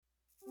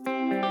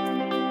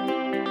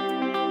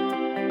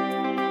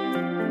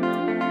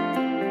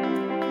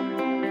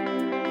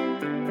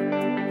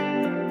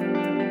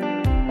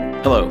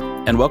Hello,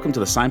 and welcome to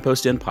the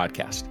Signpost Inn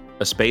podcast,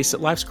 a space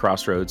at life's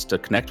crossroads to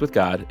connect with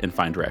God and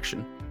find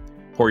direction.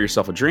 Pour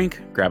yourself a drink,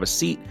 grab a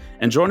seat,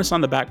 and join us on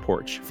the back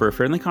porch for a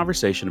friendly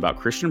conversation about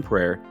Christian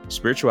prayer,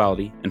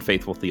 spirituality, and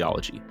faithful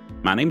theology.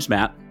 My name's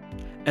Matt.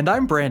 And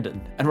I'm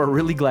Brandon, and we're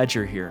really glad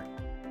you're here.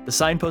 The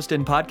Signpost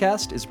Inn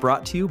podcast is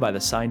brought to you by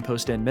the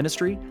Signpost Inn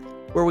Ministry,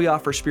 where we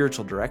offer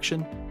spiritual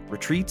direction,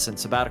 retreats and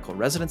sabbatical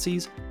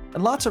residencies,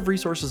 and lots of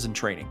resources and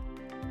training.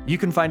 You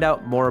can find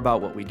out more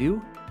about what we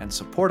do and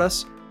support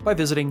us by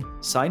visiting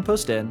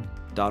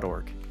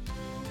signpostinn.org.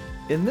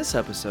 In this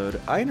episode,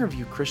 I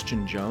interview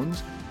Christian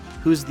Jones,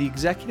 who is the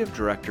executive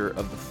director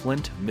of the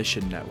Flint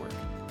Mission Network,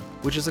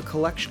 which is a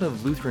collection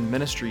of Lutheran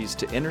ministries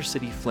to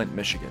inner-city Flint,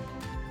 Michigan.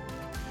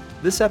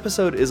 This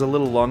episode is a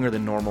little longer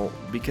than normal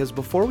because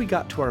before we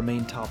got to our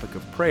main topic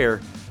of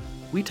prayer,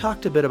 we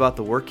talked a bit about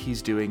the work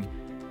he's doing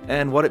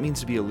and what it means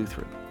to be a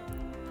Lutheran.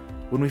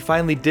 When we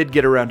finally did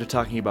get around to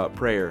talking about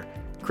prayer,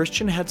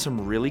 Christian had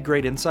some really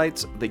great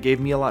insights that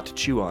gave me a lot to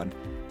chew on.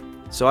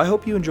 So I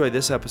hope you enjoy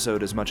this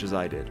episode as much as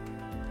I did.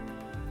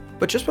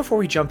 But just before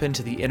we jump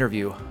into the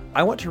interview,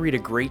 I want to read a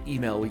great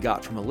email we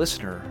got from a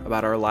listener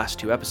about our last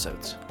two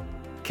episodes.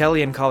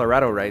 Kelly in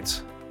Colorado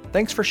writes,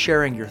 "Thanks for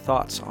sharing your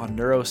thoughts on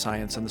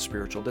neuroscience and the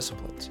spiritual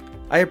disciplines.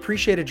 I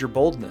appreciated your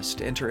boldness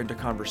to enter into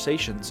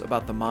conversations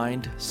about the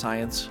mind,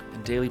 science,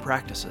 and daily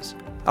practices.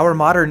 Our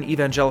modern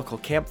evangelical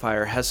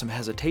campfire has some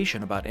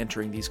hesitation about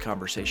entering these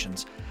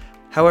conversations.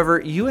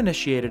 However, you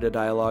initiated a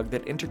dialogue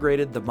that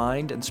integrated the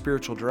mind and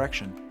spiritual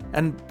direction,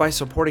 and by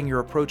supporting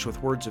your approach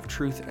with words of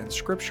truth and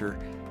scripture,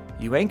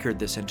 you anchored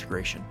this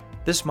integration.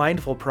 This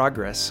mindful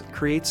progress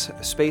creates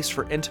space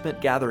for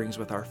intimate gatherings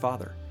with our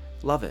Father.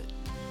 Love it.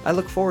 I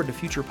look forward to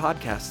future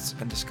podcasts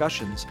and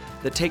discussions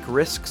that take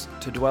risks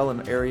to dwell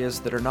in areas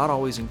that are not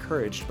always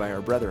encouraged by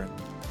our brethren."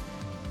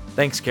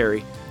 Thanks,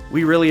 Carrie.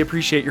 We really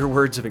appreciate your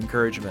words of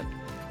encouragement.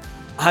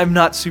 I'm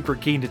not super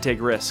keen to take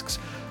risks,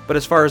 but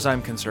as far as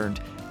I'm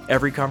concerned,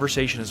 every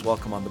conversation is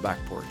welcome on the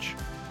back porch.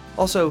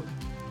 Also,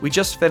 we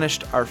just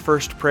finished our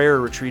first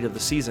prayer retreat of the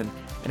season,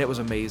 and it was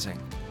amazing.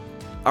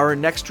 Our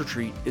next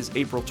retreat is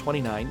April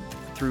 29th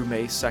through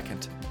May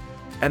 2nd,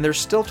 and there's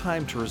still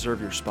time to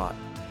reserve your spot.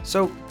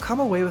 So come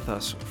away with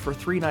us for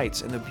 3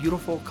 nights in the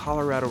beautiful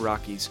Colorado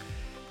Rockies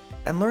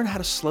and learn how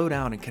to slow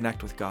down and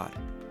connect with God.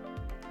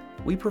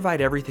 We provide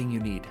everything you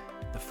need,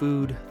 the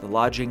food, the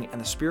lodging, and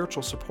the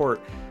spiritual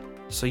support,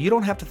 so you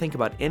don't have to think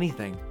about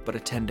anything but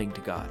attending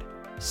to God.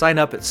 Sign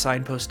up at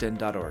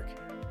signpostinn.org.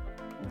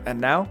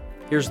 And now,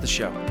 here's the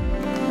show.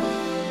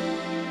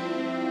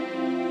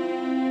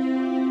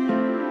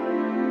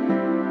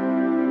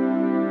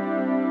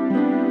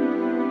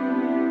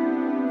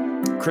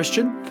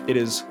 Christian, it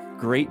is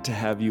great to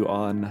have you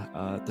on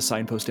the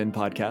Signpost Inn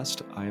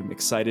podcast. I am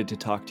excited to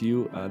talk to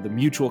you. The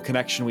mutual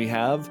connection we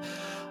have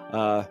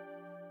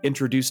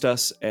introduced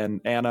us,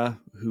 and Anna,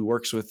 who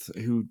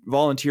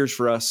volunteers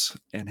for us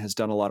and has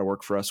done a lot of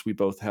work for us, we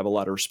both have a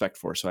lot of respect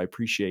for. So I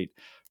appreciate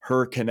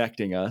her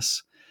connecting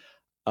us.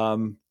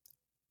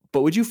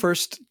 But would you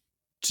first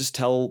just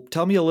tell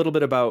me a little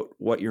bit about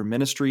what your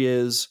ministry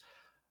is,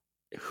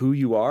 who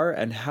you are,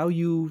 and how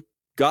you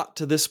got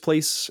to this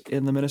place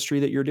in the ministry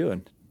that you're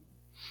doing?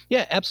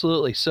 Yeah,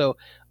 absolutely. So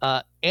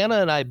Anna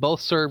and I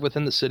both serve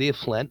within the city of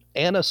Flint.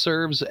 Anna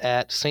serves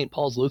at St.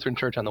 Paul's Lutheran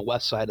Church on the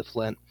west side of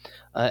Flint,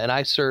 and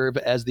I serve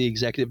as the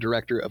executive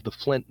director of the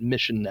Flint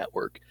Mission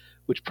Network,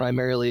 which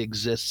primarily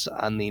exists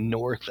on the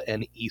north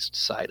and east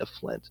side of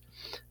Flint.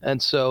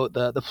 And so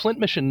the Flint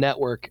Mission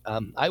Network,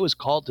 I was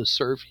called to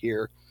serve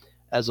here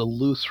as a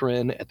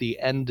Lutheran at the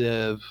end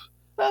of,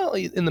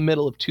 in the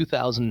middle of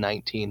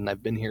 2019, and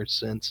I've been here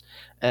since,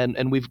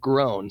 and we've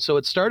grown. So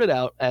it started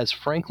out as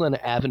Franklin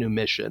Avenue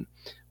Mission,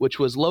 which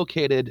was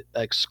located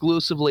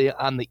exclusively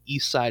on the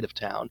east side of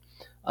town.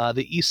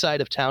 The east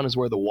side of town is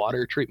where the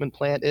water treatment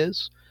plant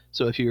is.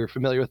 So if you're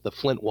familiar with the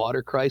Flint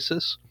water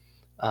crisis,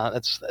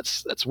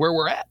 that's where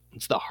we're at.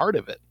 It's the heart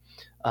of it.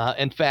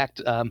 In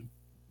fact,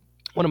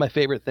 one of my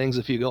favorite things,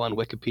 if you go on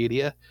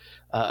Wikipedia,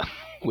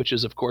 which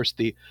is, of course,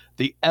 the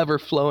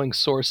ever-flowing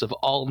source of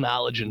all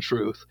knowledge and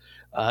truth,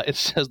 it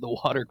says the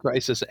water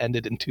crisis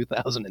ended in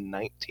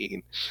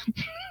 2019.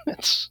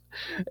 It's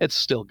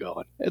still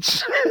going.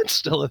 It's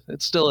still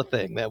a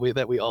thing that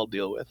we all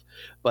deal with,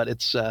 but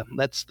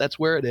that's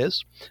where it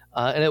is.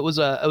 And it was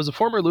a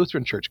former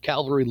Lutheran church,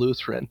 Calvary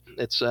Lutheran.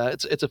 It's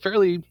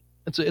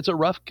a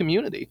rough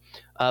community.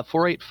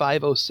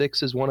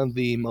 48506 is one of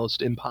the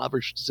most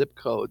impoverished zip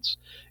codes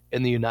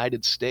in the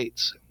United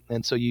States.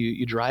 And so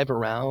you drive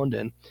around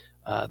and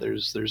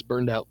there's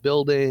burned out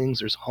buildings,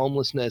 there's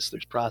homelessness,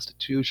 there's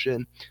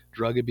prostitution,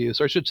 drug abuse,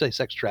 or I should say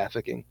sex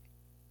trafficking,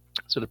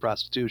 so the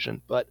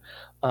prostitution. But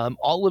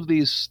all of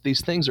these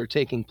things are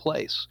taking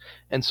place.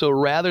 And so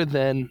rather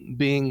than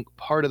being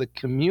part of the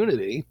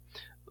community,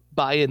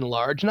 by and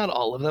large, not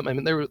all of them, I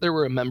mean, there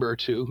were a member or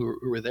two who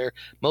were there.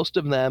 Most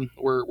of them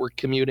were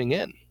commuting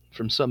in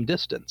from some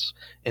distance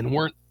and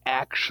weren't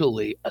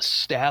actually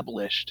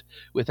established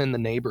within the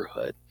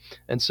neighborhood.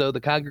 And so the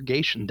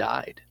congregation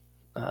died,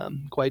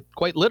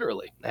 quite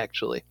literally,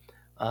 actually.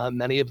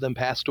 many of them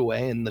passed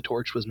away, and the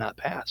torch was not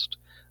passed,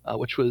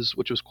 which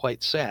was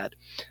quite sad.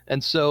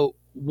 And so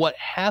what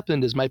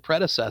happened is my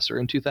predecessor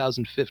in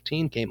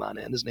 2015 came on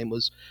in. His name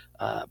was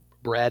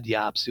Brad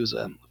Yops. He was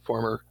a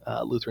former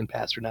Lutheran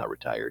pastor, now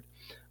retired.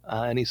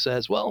 And he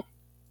says, well,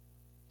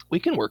 we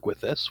can work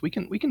with this. We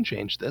can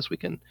change this. We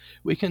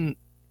can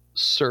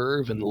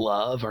serve and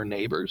love our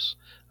neighbors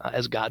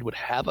as God would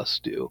have us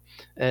do.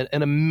 And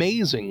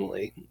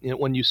amazingly,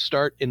 when you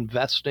start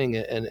investing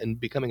and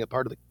becoming a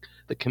part of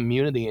the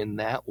community in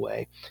that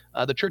way,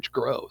 the church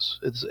grows.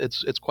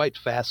 It's quite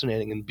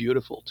fascinating and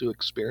beautiful to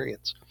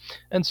experience.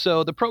 And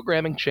so the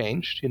programming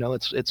changed.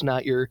 It's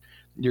not your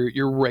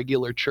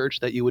regular church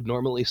that you would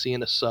normally see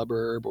in a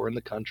suburb or in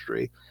the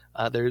country.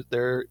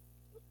 There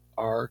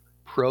are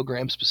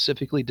programs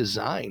specifically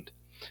designed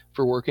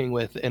for working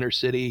with inner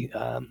city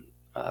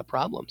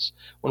problems.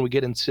 When we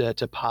get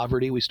into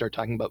poverty, we start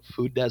talking about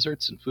food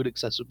deserts and food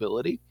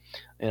accessibility.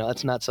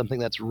 That's not something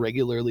that's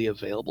regularly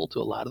available to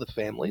a lot of the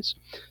families.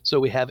 So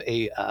we have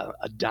a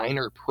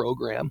diner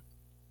program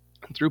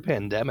through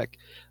pandemic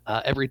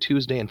every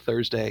Tuesday and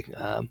Thursday,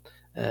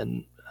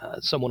 and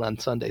someone on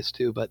Sundays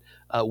too. But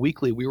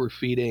weekly, we were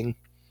feeding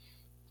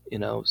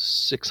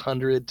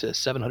 600 to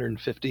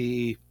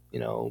 750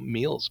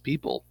 meals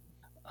people.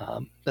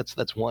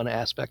 That's one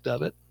aspect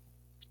of it.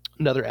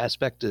 Another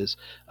aspect is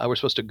we're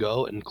supposed to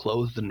go and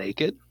clothe the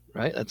naked,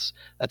 right?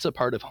 That's a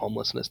part of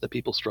homelessness that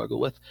people struggle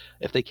with.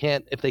 If they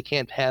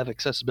can't have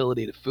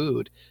accessibility to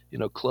food,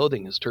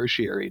 clothing is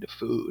tertiary to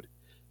food.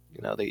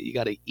 You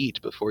got to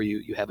eat before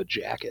you have a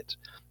jacket,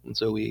 and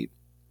so we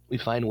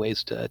find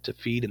ways to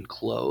feed and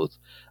clothe.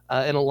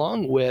 And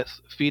along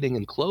with feeding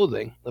and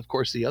clothing, of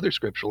course, the other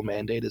scriptural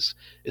mandate is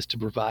to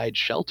provide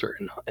shelter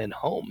and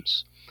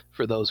homes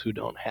for those who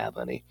don't have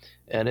any.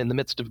 And in the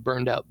midst of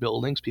burned out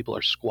buildings, people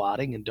are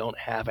squatting and don't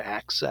have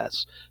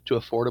access to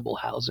affordable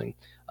housing.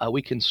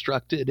 We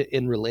constructed,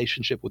 in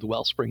relationship with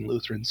Wellspring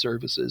Lutheran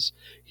Services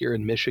here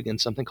in Michigan,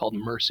 something called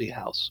Mercy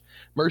House.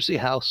 Mercy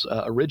House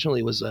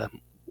originally was a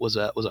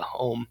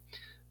home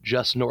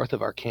just north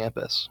of our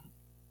campus,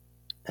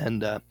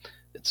 and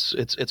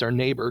it's our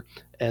neighbor,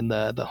 and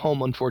the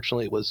home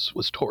unfortunately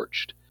was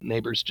torched.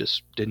 Neighbors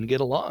just didn't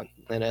get along,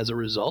 and as a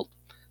result,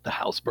 the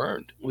house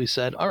burned. We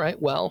said, all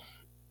right, well,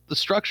 the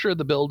structure of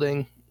the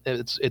building,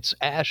 it's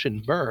ash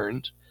and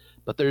burned,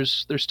 but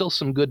there's still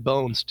some good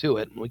bones to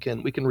it. We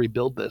can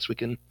rebuild this. We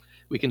can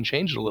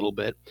change it a little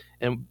bit,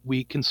 and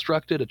we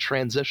constructed a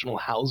transitional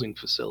housing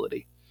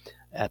facility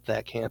at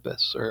that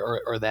campus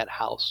or that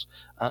house,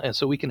 and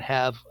so we can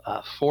have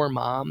 4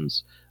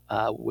 moms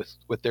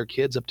with their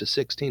kids, up to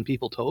 16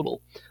 people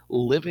total,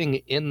 living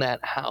in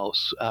that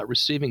house,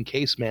 receiving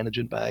case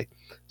management by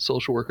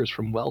social workers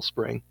from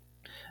Wellspring,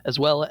 as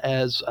well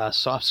as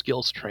soft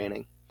skills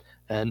training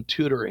and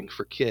tutoring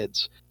for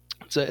kids.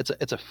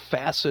 It's a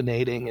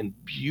fascinating and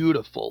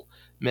beautiful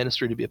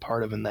ministry to be a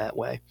part of in that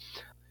way.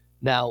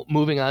 Now,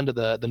 moving on to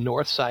the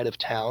north side of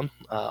town,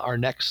 our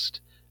next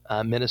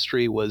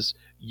ministry was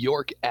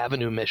York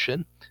Avenue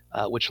Mission,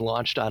 which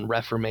launched on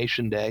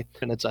Reformation Day,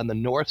 and it's on the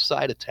north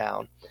side of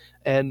town.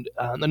 And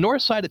the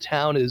north side of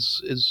town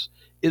is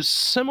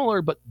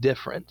similar but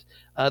different.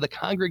 The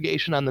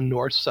congregation on the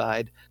north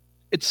side,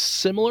 it's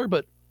similar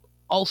but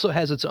also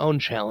has its own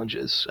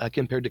challenges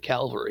compared to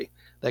Calvary,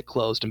 that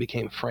closed and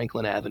became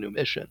Franklin Avenue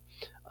Mission.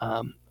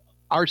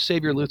 Our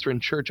Savior Lutheran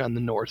Church on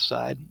the north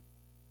side,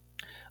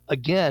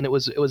 again, it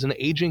was an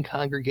aging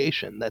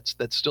congregation that's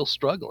still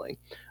struggling,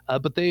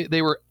 but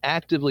they were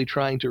actively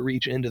trying to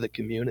reach into the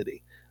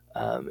community.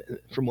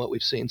 From what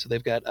we've seen, so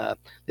they've got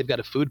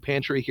a food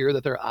pantry here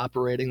that they're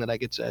operating that I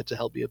get to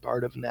help be a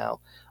part of now.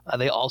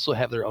 They also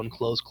have their own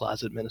clothes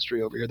closet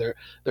ministry over here.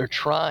 They're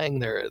trying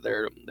they're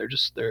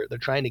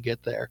trying to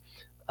get there,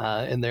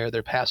 and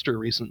their pastor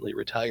recently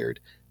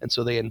retired, and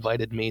so they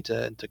invited me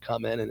to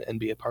come in and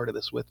be a part of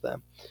this with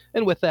them.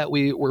 And with that,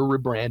 we're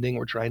rebranding.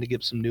 We're trying to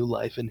give some new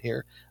life in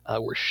here.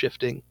 We're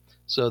shifting.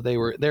 So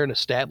they're an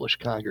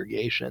established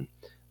congregation.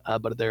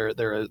 But they're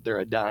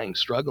a dying,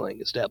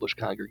 struggling, established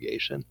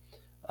congregation,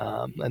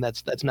 and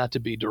that's not to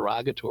be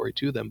derogatory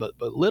to them, but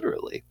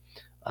literally,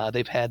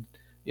 they've had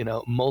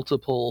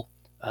multiple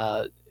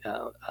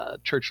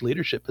church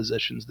leadership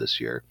positions this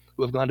year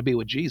who have gone to be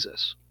with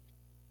Jesus,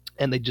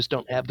 and they just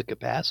don't have the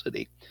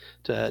capacity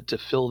to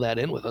fill that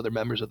in with other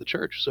members of the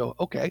church. So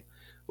okay,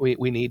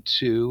 we need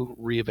to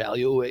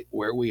reevaluate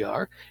where we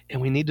are, and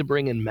we need to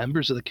bring in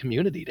members of the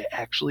community to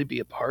actually be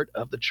a part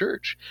of the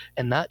church,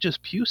 and not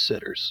just pew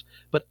sitters,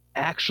 but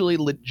actually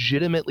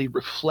legitimately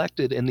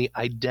reflected in the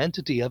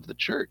identity of the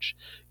church.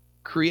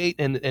 Create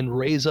and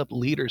raise up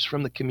leaders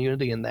from the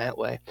community in that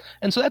way.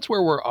 And so that's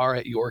where we are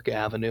at York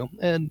Avenue.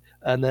 And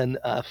then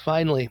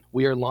finally,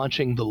 we are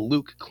launching the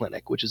Luke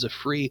Clinic, which is a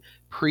free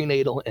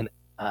prenatal and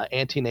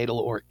antenatal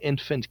or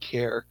infant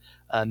care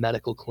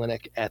medical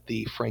clinic at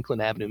the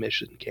Franklin Avenue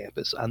Mission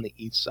campus on the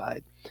east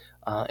side.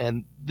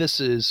 And this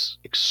is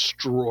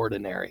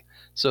extraordinary.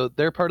 So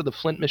they're part of the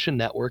Flint Mission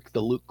Network,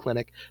 the Luke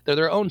Clinic. They're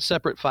their own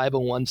separate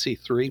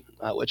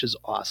 501c3, which is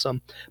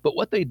awesome. But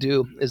what they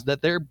do is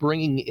that they're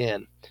bringing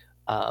in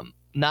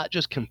not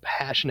just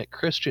compassionate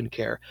Christian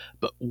care,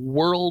 but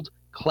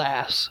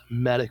world-class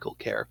medical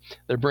care.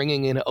 They're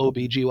bringing in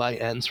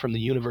OBGYNs from the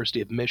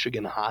University of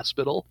Michigan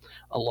Hospital,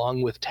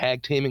 along with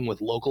tag teaming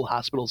with local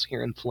hospitals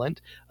here in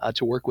Flint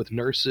to work with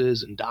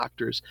nurses and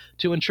doctors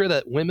to ensure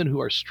that women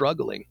who are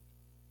struggling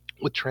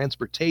with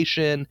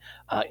transportation,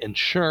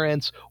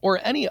 insurance, or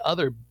any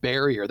other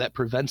barrier that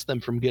prevents them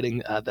from getting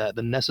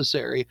the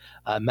necessary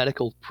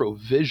medical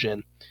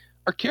provision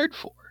are cared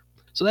for.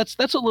 So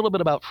that's a little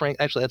bit about Frank.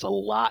 Actually, that's a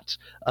lot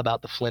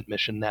about the Flint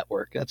Mission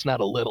Network. That's not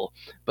a little,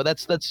 but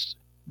that's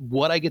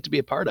what I get to be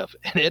a part of,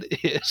 and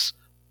it is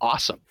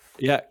awesome.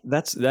 Yeah,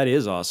 that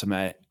is awesome.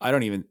 I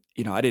don't even,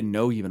 I didn't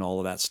know even all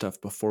of that stuff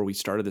before we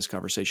started this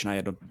conversation. I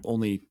had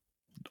only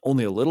a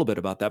little bit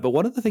about that. But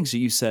one of the things that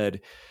you said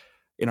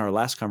in our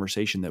last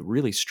conversation that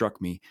really struck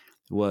me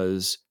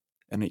was,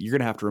 and you're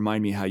going to have to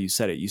remind me how you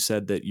said it. You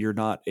said that you're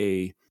not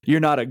a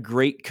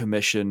Great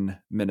Commission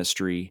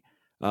ministry.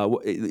 Do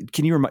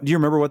you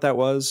remember what that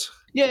was?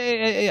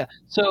 Yeah.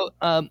 So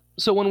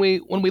when we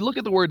look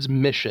at the words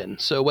mission,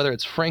 so whether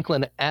it's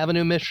Franklin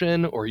Avenue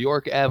Mission or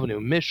York Avenue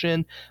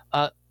Mission,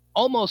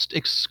 almost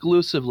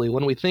exclusively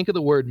when we think of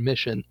the word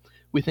mission,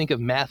 we think of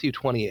Matthew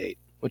 28,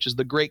 which is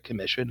the Great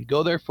Commission.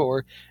 Go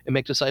therefore and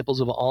make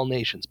disciples of all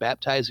nations,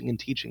 baptizing and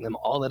teaching them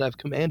all that I've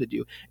commanded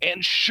you,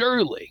 and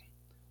surely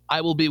I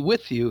will be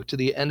with you to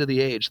the end of the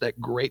age, that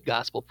great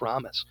gospel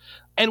promise.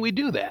 And we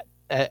do that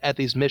at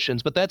these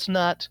missions, but that's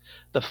not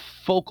the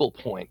focal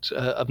point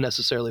of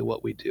necessarily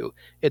what we do.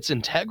 It's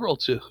integral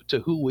to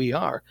who we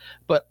are,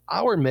 but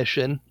our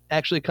mission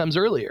actually comes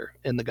earlier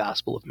in the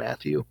Gospel of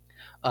Matthew.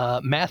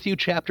 Matthew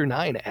chapter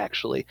 9,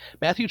 actually.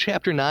 Matthew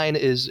chapter 9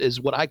 is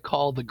what I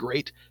call the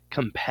Great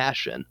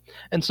Compassion.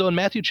 And so in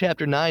Matthew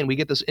chapter 9, we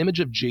get this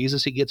image of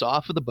Jesus. He gets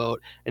off of the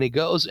boat and he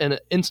goes,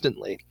 and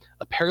instantly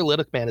a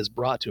paralytic man is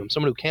brought to him,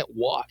 someone who can't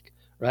walk,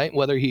 right?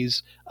 Whether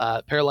he's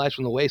paralyzed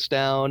from the waist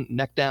down,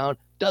 neck down,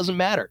 doesn't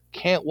matter.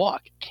 Can't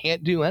walk,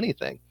 can't do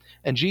anything.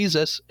 And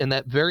Jesus, in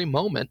that very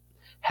moment,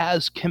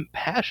 has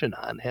compassion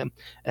on him.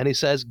 And he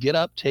says, get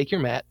up, take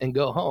your mat, and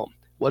go home.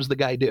 What does the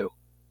guy do?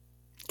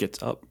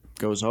 Gets up,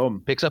 goes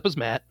home, picks up his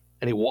mat,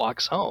 and he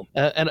walks home.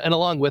 And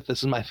along with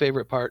this is my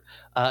favorite part.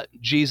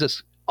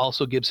 Jesus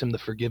also gives him the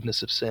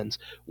forgiveness of sins.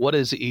 What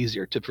is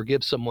easier, to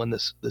forgive someone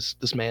this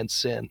man's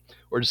sin,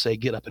 or to say,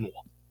 get up and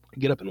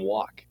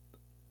walk?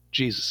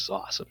 Jesus is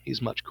awesome.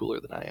 He's much cooler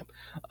than I am.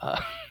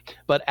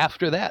 But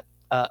after that,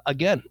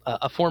 again,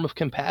 a form of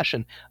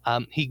compassion.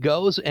 He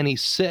goes and he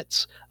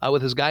sits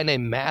with this guy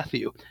named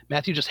Matthew.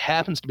 Matthew just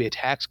happens to be a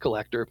tax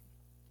collector.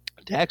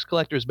 Tax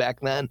collectors back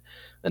then,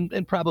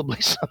 and probably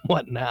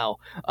somewhat now,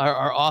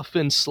 are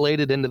often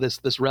slated into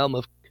this realm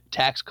of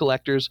tax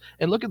collectors.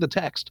 And look at the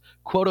text,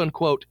 quote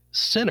unquote,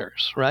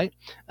 sinners, right?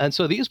 And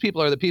so these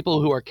people are the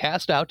people who are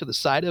cast out to the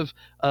side of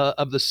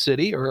the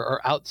city or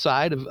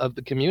outside of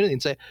the community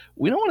and say,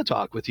 we don't want to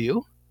talk with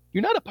you.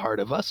 You're not a part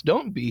of us.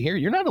 Don't be here.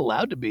 You're not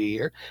allowed to be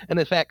here. And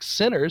in fact,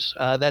 sinners,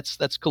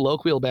 that's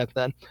colloquial back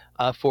then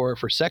for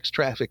sex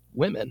trafficked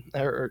women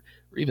or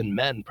even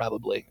men,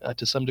 probably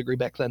to some degree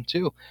back then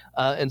too,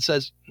 and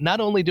says, not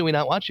only do we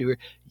not want you here,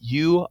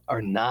 you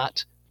are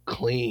not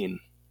clean.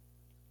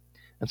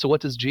 And so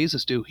what does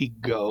Jesus do? He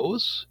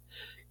goes,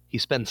 he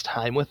spends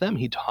time with them,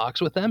 he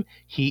talks with them,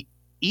 he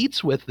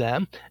eats with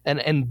them,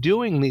 and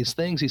doing these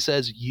things, he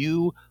says,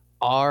 you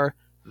are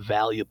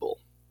valuable.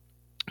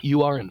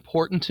 You are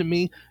important to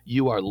me.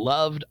 You are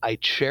loved. I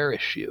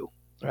cherish you,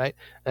 right?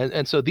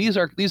 And so these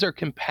are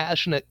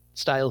compassionate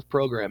style of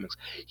programming,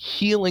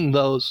 healing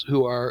those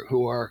who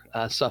are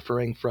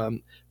suffering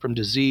from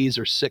disease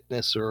or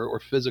sickness or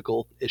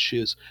physical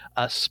issues,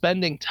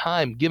 spending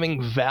time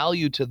giving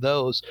value to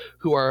those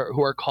who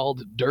are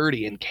called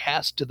dirty and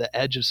cast to the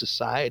edge of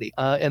society.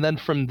 And then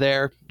from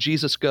there,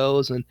 Jesus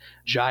goes, and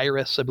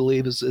Jairus, I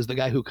believe, is the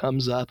guy who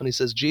comes up and he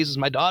says, Jesus,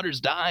 my daughter's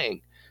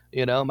dying.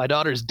 My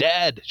daughter's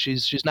dead.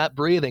 She's not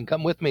breathing.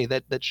 Come with me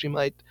that she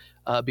might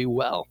be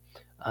well.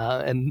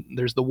 And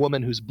there's the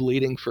woman who's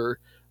bleeding for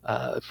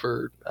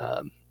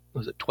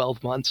was it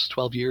 12 months,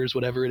 12 years,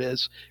 whatever it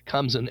is,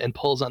 comes and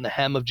pulls on the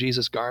hem of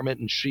Jesus' garment,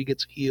 and she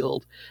gets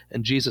healed.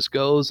 And Jesus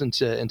goes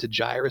into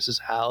Jairus'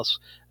 house,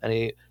 and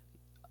he,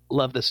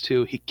 love this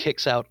too, he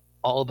kicks out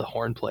all the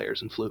horn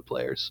players and flute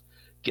players.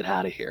 Get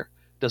out of here.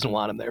 Doesn't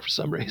want them there for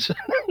some reason.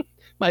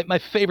 My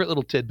favorite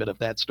little tidbit of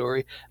that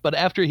story. But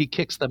after he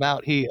kicks them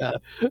out, he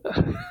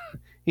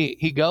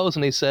goes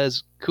and he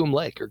says, "Kum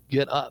lake," or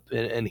get up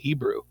in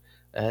Hebrew.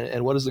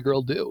 And what does the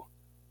girl do?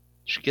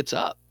 She gets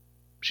up.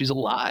 She's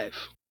alive.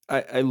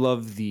 I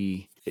love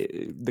you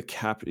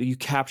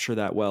capture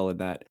that well, in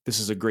that this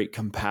is a great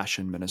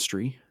compassion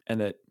ministry, and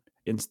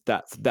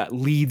that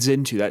leads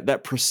into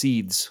that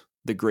precedes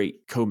the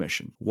Great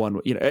Commission.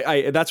 One,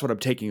 that's what I'm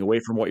taking away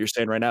from what you're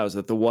saying right now, is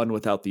that the one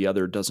without the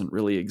other doesn't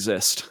really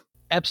exist.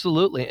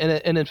 Absolutely.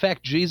 And in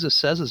fact, Jesus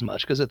says as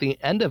much, because at the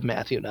end of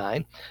Matthew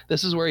 9,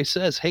 this is where he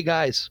says, hey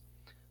guys,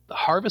 the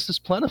harvest is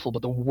plentiful,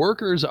 but the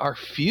workers are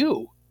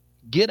few.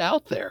 Get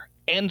out there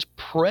and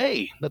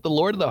pray that the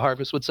Lord of the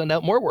harvest would send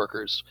out more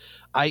workers,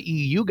 i.e.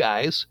 you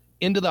guys,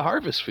 into the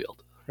harvest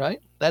field, right?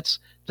 That's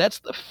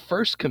the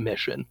first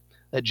commission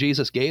that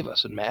Jesus gave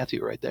us in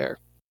Matthew right there.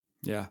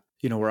 Yeah.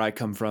 Where I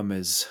come from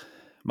is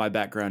my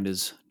background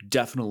is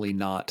definitely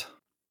not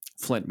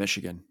Flint,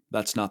 Michigan.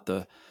 That's not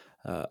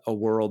a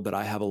world that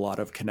I have a lot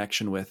of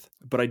connection with,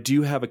 but I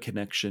do have a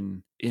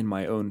connection in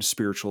my own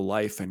spiritual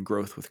life and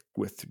growth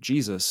with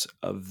Jesus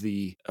of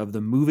the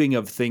moving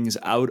of things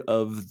out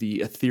of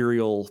the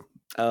ethereal,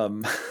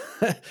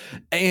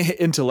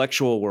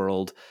 intellectual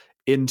world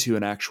into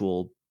an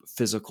actual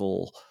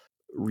physical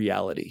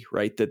reality,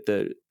 right?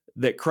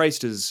 That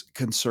Christ is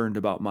concerned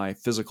about my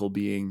physical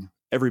being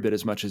every bit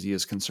as much as he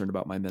is concerned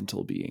about my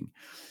mental being.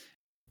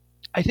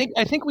 I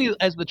think we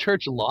as the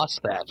church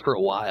lost that for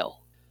a while.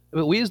 I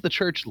mean, we as the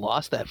church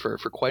lost that for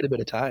quite a bit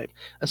of time,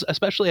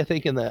 especially I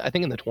think in the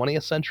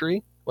 20th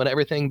century when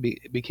everything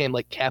became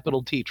like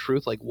capital T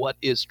truth, like what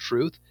is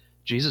truth?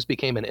 Jesus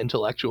became an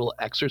intellectual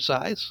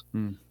exercise.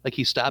 Like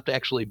he stopped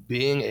actually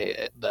being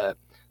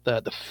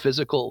the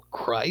physical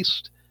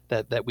Christ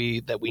that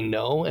we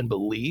know and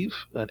believe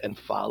and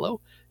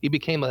follow. He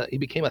became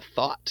a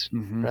thought,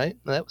 right?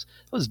 And that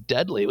was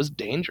deadly. It was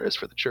dangerous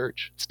for the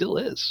church. It still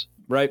is.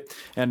 Right.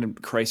 And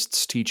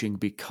Christ's teaching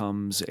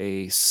becomes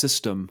a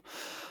system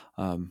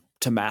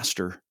to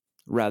master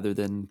rather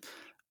than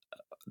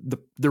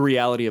the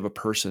reality of a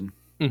person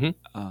and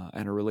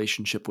a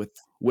relationship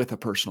with a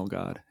personal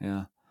God.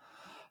 Yeah.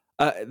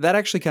 That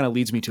actually kind of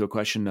leads me to a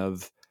question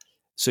of,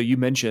 so you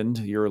mentioned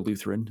you're a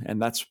Lutheran,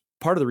 and that's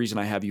part of the reason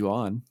I have you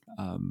on.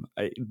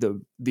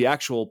 The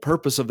actual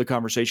purpose of the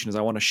conversation is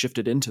I want to shift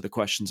it into the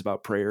questions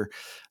about prayer.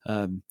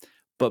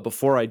 But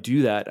before I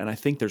do that, and I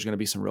think there's going to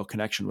be some real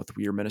connection with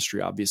your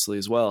ministry, obviously,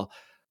 as well.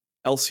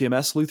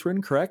 LCMS Lutheran,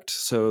 correct?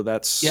 So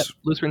that's... Yep,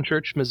 Lutheran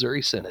Church,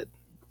 Missouri Synod.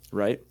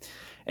 Right.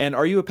 And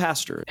are you a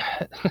pastor?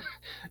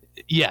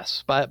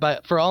 Yes.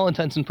 For all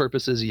intents and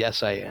purposes,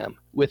 yes, I am.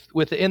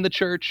 Within the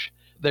church,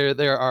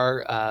 there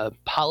are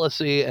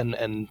policy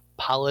and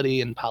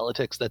polity and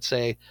politics that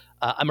say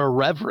I'm a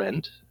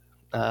reverend,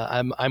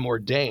 I'm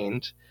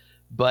ordained,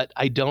 but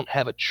I don't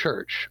have a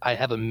church. I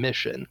have a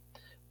mission.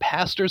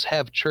 Pastors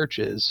have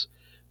churches,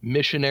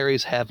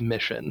 missionaries have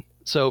mission.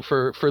 So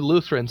for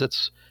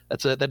Lutherans,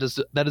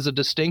 that is a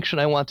distinction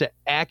I want to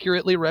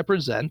accurately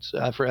represent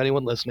for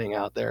anyone listening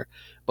out there.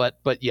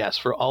 But yes,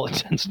 for all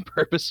intents and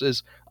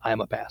purposes, I am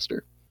a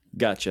pastor.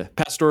 Gotcha.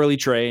 Pastorally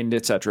trained,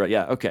 etc.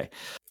 Yeah. Okay.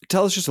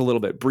 Tell us just a little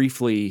bit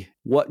briefly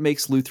what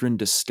makes Lutheran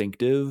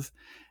distinctive.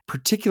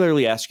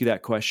 Particularly ask you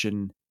that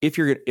question if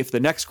the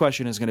next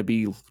question is going to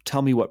be,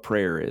 tell me what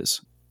prayer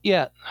is.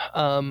 Yeah.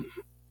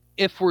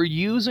 If we're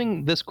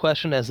using this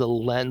question as a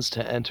lens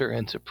to enter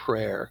into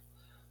prayer,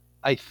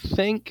 I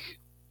think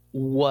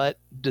what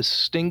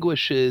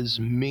distinguishes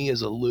me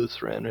as a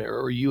Lutheran,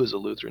 or you as a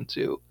Lutheran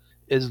too,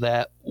 is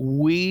that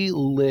we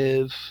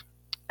live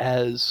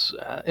as,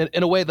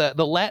 in a way, that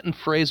the Latin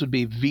phrase would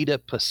be vita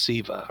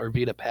passiva or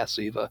vita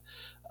passiva,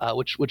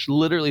 which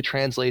literally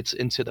translates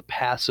into the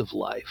passive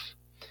life.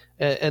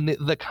 And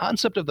the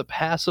concept of the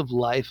passive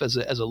life as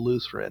a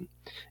Lutheran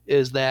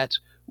is that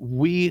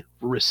we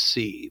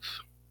receive.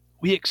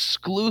 We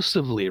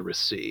exclusively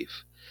receive.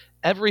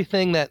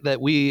 Everything that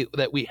we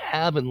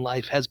have in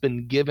life has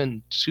been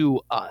given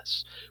to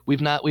us. We've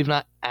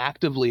not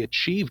actively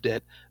achieved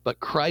it, but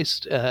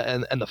Christ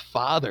and the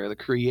Father, the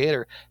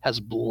Creator, has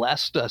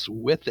blessed us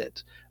with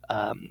it.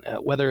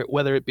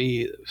 Whether it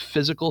be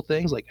physical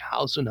things like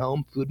house and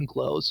home, food and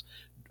clothes,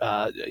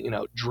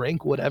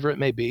 drink, whatever it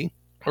may be.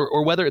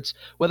 Or whether it's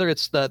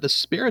the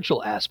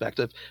spiritual aspect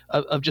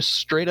of just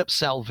straight up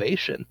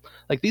salvation.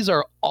 Like these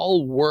are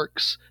all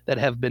works that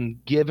have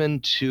been given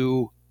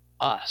to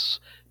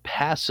us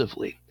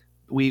passively.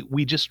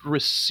 We just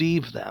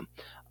receive them.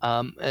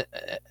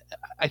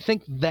 I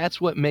think that's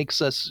what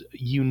makes us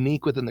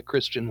unique within the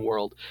Christian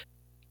world.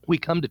 We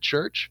come to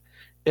church.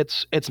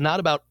 It's not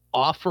about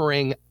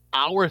offering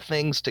our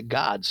things to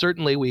God.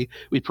 Certainly we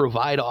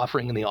provide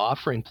offering in the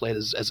offering plate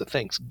as a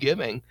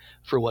thanksgiving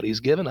for what he's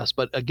given us.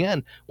 But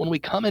again, when we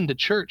come into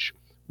church,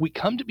 we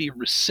come to be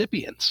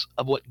recipients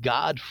of what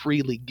God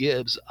freely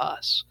gives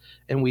us.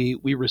 And we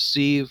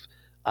receive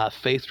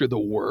faith through the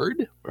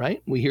word,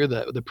 right? We hear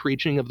the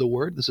preaching of the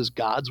word. This is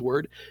God's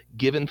word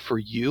given for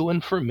you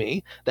and for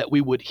me, that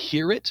we would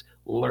hear it,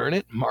 learn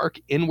it, mark,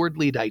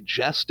 inwardly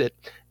digest it,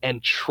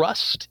 and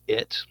trust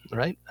it,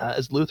 right?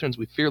 As Lutherans,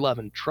 we fear, love,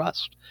 and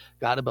trust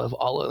God above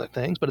all other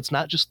things. But it's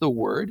not just the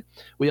word.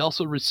 We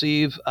also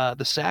receive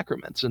the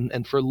sacraments.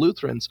 And for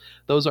Lutherans,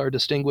 those are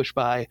distinguished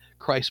by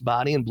Christ's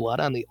body and blood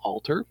on the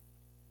altar,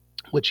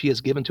 which he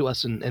has given to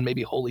us in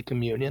maybe Holy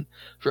Communion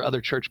for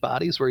other church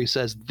bodies, where he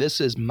says,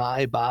 this is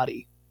my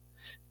body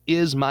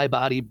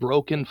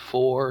broken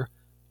for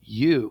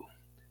you.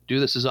 Do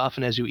this as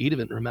often as you eat of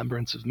it in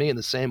remembrance of me. In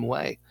the same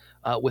way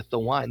with the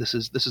wine, this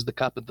is the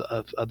cup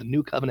of the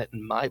new covenant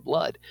in my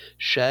blood,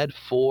 shed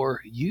for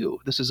you.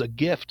 This is a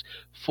gift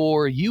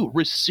for you.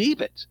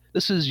 Receive it.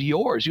 This is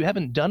yours. You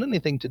haven't done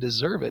anything to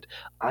deserve it.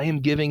 I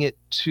am giving it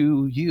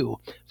to you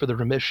for the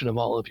remission of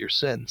all of your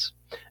sins.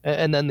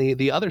 And then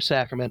the other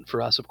sacrament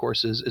for us, of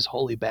course, is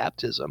holy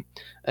baptism.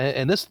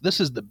 And this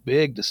is the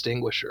big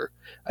distinguisher,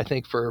 I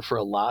think, for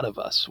a lot of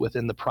us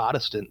within the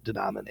Protestant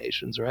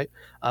denominations, right?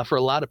 For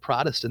a lot of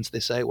Protestants,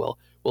 they say, well,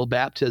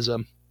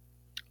 baptism,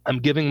 I'm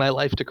giving my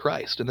life to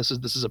Christ, and this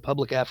is a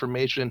public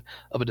affirmation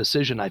of a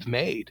decision I've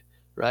made,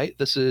 right?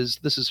 This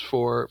is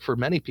for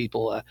many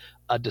people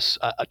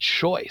a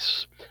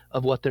choice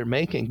of what they're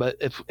making. But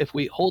if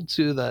we hold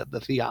to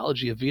the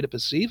theology of Vita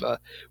Passiva,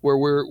 where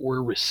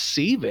we're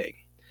receiving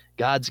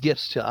God's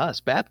gifts to us,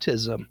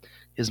 baptism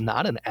is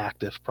not an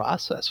active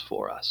process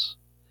for us.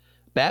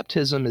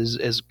 Baptism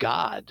is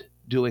God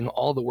doing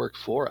all the work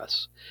for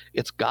us.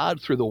 It's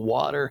God through the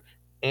water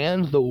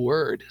and the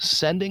Word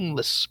sending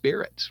the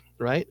Spirit,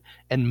 right?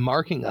 And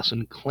marking us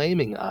and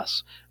claiming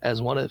us as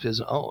one of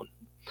His own.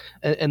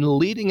 And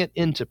leading it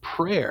into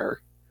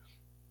prayer.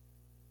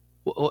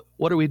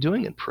 What are we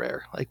doing in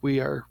prayer? Like, we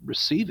are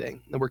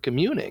receiving, and we're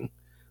communing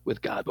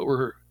with God, but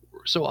we're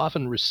so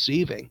often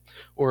receiving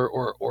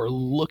or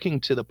looking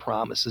to the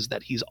promises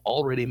that He's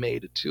already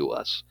made to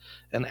us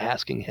and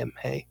asking Him,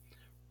 hey,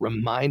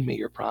 remind me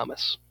your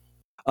promise.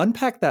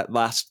 Unpack that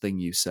last thing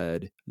you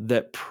said,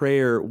 that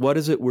prayer, what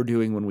is it we're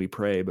doing when we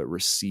pray but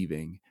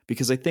receiving?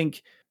 Because I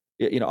think,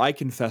 I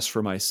confess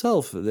for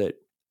myself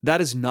that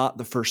is not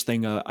the first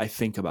thing I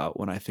think about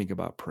when I think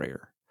about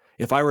prayer.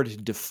 If I were to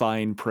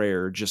define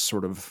prayer just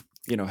sort of,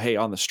 hey,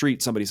 on the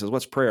street, somebody says,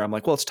 what's prayer? I'm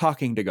like, well, it's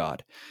talking to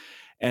God.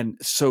 And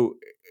so,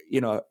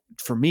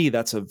 for me,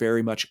 that's a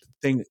very much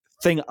thing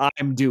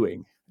I'm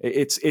doing.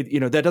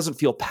 That doesn't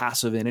feel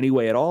passive in any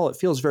way at all. It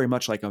feels very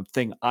much like a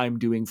thing I'm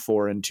doing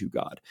for and to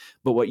God.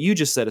 But what you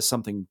just said is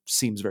something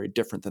seems very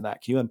different than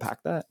that. Can you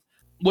unpack that?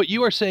 What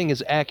you are saying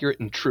is accurate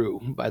and true,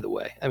 by the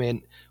way. I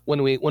mean,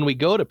 when we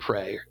go to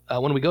pray,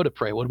 when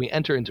we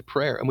enter into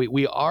prayer, and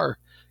we are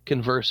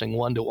conversing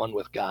one-to-one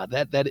with God,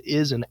 that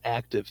is an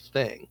active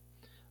thing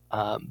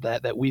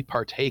that we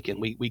partake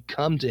in. We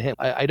come to Him.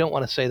 I don't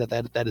want to say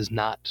that is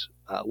not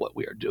what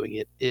we are doing.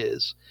 It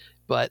is.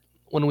 But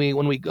when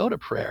we go to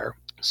prayer,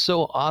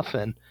 so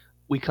often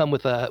we come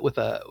with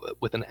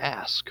an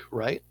ask,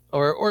 right?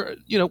 Or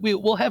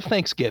we'll have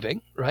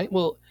thanksgiving, right?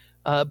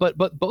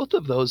 But both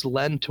of those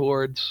lend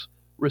towards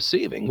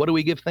receiving. What do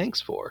we give thanks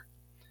for?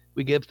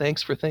 We give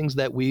thanks for things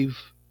that we've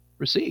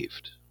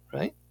received,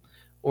 right?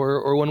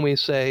 Or when we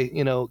say,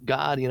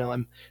 God,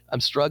 I'm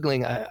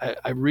struggling.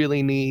 I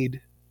really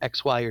need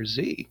X, Y, or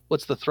Z.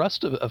 What's the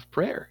thrust of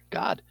prayer?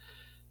 God,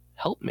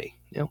 help me.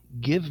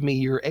 Give me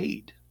your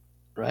aid.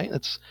 Right?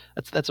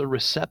 That's a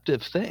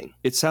receptive thing.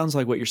 It sounds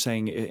like what you're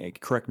saying,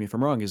 correct me if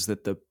I'm wrong, is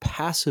that the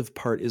passive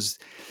part is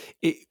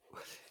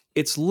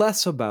it's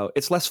less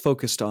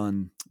focused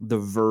on the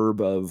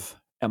verb of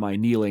am I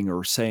kneeling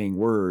or saying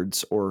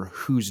words or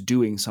who's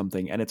doing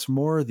something, and it's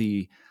more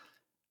the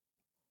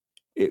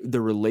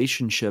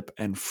relationship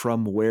and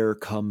from where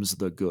comes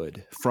the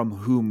good, from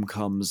whom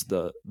comes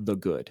the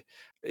good.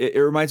 It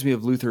reminds me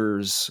of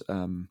Luther's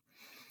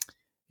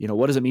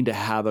what does it mean to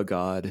have a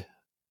God?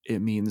 It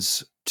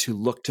means to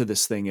look to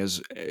this thing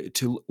as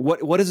to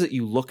what is it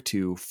you look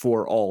to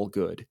for all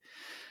good?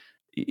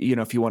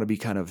 If you want to be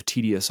kind of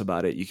tedious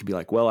about it, you can be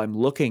like, well, I'm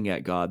looking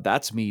at God.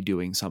 That's me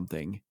doing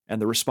something.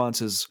 And the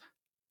response is,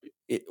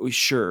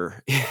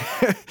 sure.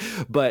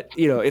 But,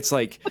 it's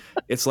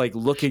like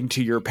looking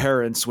to your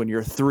parents when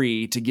you're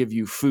 3 to give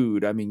you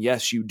food. I mean,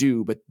 yes, you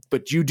do,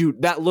 but you do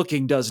that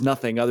looking does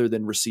nothing other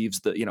than receives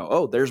the,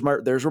 there's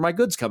where my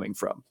good's coming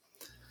from.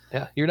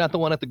 Yeah. You're not the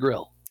one at the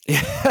grill.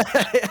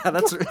 Yeah,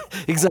 that's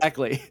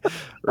exactly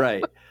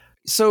right.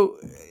 So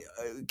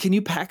can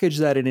you package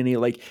that in any,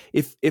 like,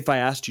 if I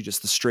asked you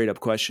just the straight up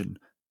question,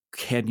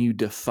 can you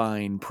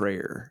define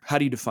prayer? How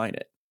do you define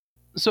it?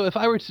 So if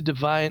I were to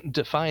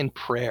define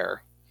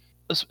prayer,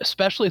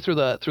 especially through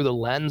the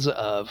lens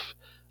of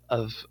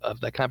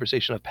that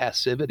conversation of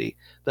passivity,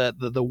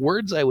 the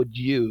words I would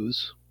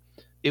use,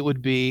 it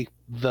would be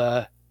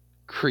the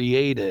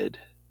created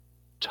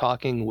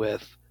talking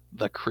with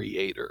the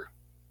Creator.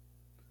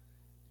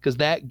 Because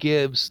that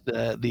gives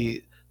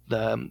the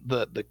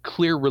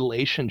clear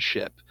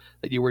relationship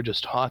that you were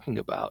just talking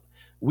about.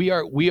 We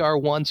are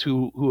ones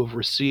who have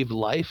received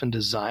life and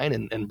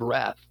design and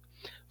breath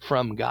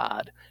from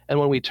God. And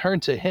when we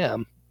turn to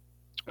Him,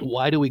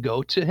 why do we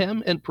go to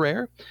Him in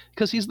prayer?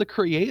 Because He's the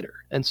Creator.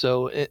 And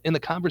so in the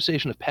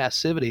conversation of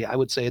passivity, I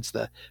would say it's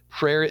the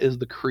prayer is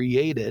the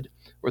created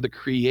or the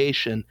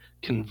creation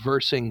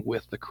conversing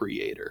with the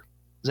Creator.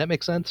 Does that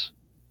make sense?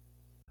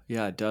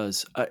 Yeah, it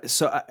does.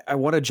 So I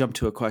want to jump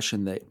to a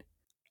question that,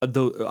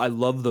 though I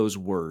love those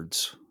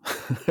words,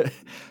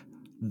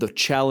 the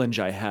challenge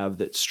I have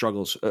the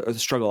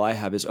struggle I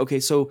have is, okay,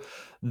 so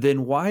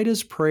then why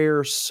does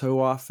prayer so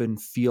often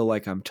feel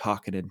like I'm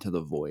talking into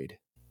the void?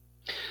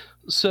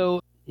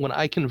 So when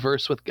I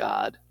converse with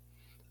God,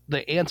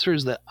 the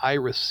answers that I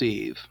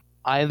receive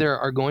either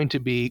are going to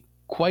be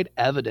quite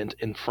evident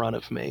in front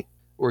of me,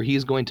 or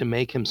He's going to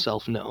make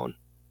Himself known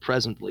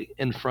presently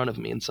in front of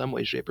me in some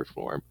way, shape, or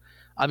form.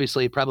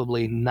 obviously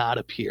probably not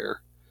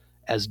appear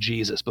as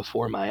Jesus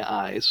before my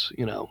eyes,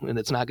 and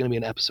it's not going to be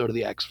an episode of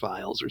the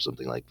X-Files or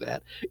something like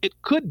that.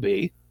 It could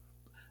be,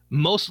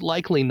 most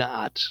likely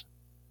not,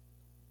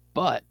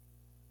 but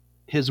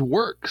his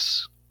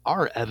works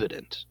are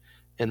evident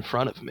in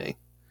front of me.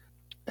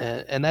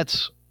 And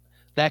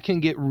that can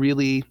get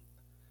really,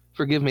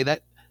 forgive me,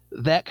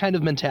 that kind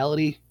of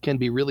mentality can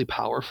be really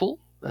powerful,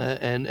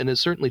 and is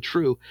certainly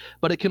true,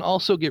 but it can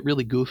also get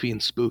really goofy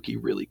and spooky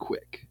really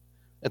quick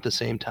at the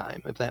same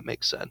time, if that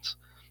makes sense.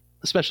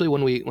 Especially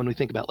when we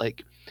think about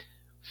like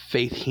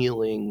faith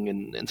healing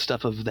and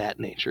stuff of that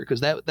nature, because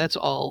that's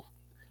all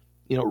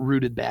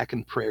rooted back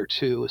in prayer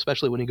too.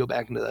 Especially when you go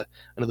back into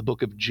the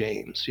book of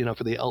James,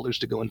 for the elders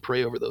to go and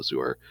pray over those who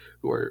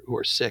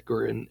are sick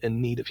or in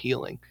need of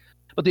healing.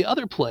 But the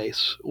other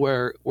place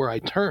where I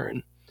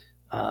turn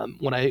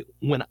when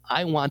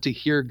I want to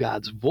hear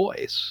God's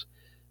voice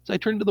is I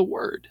turn to the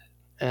Word,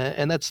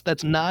 and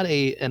that's not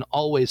an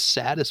always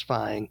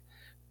satisfying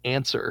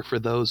answer for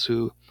those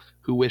who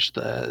wish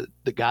that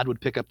God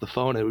would pick up the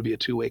phone and it would be a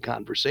two-way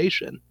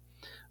conversation.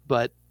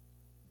 But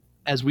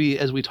as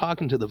we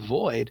talk into the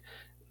void,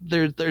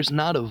 there's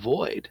not a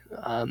void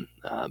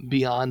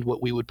beyond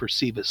what we would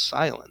perceive as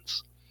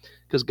silence,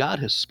 because God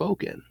has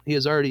spoken. He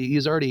has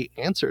already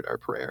answered our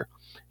prayer.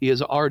 He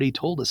has already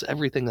told us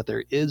everything that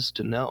there is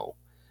to know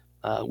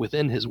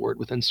within His Word,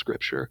 within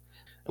Scripture.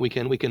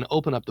 And we can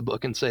open up the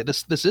book and say,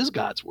 this is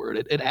God's Word.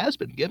 It has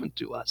been given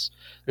to us.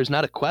 There's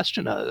not a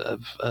question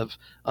of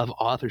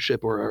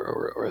authorship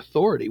or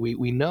authority.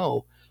 We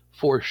know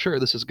for sure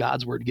this is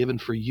God's Word given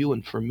for you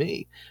and for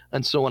me.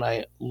 And so when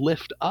I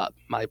lift up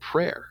my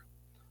prayer,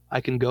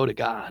 I can go to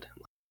God.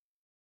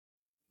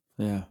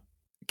 Yeah.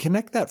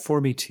 Connect that for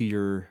me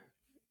to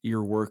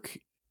your work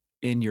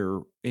in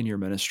your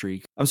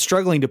ministry. I'm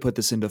struggling to put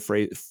this into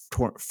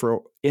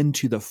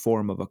the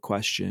form of a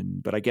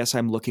question, but I guess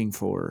I'm looking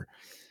for,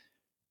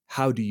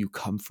 how do you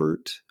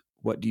comfort?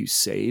 What do you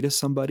say to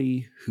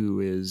somebody who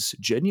is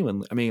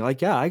genuinely,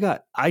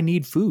 I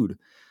need food.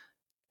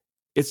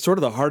 It's sort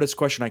of the hardest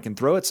question I can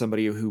throw at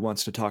somebody who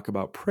wants to talk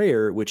about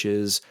prayer, which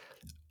is,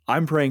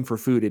 I'm praying for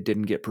food. It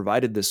didn't get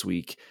provided this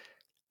week,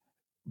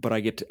 but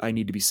I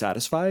need to be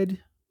satisfied.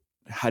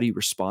 How do you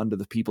respond to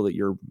the people that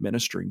you're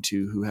ministering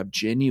to who have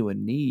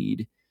genuine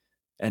need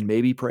and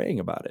maybe praying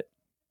about it?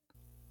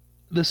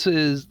 This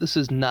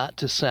is not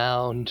to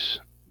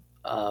sound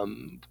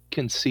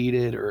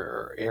conceited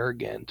or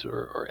arrogant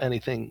or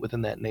anything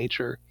within that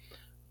nature.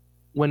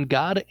 When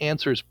God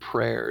answers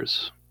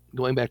prayers,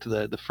 going back to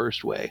the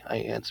first way I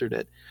answered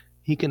it,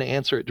 He can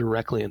answer it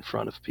directly in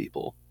front of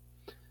people.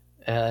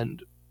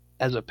 And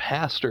as a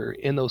pastor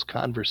in those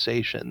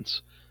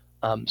conversations,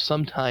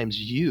 sometimes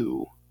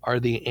you are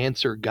the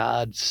answer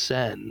God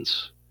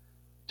sends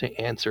to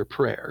answer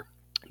prayer.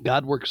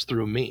 God works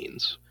through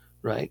means,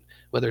 right?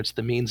 Whether it's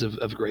the means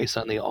of grace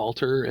on the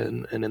altar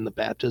and in the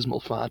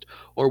baptismal font,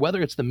 or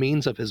whether it's the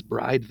means of His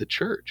bride, the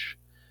church.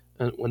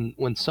 And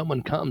when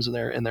someone comes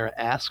and they're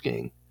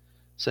asking,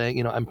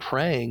 saying, I'm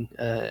praying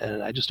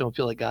and I just don't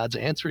feel like God's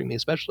answering me,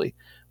 especially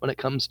when it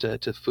comes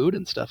to food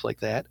and stuff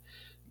like that.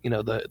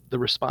 The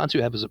response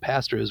you have as a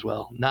pastor is,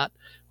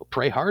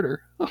 pray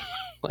harder.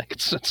 Like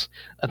that's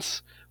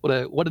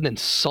what an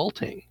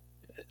insulting,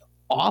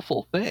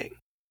 awful thing.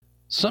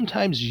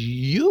 Sometimes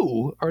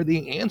you are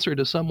the answer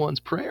to someone's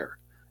prayer.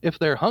 If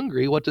they're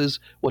hungry, what does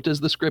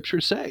the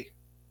Scripture say?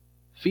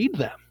 Feed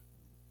them,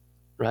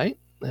 right?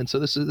 And so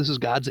this is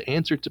God's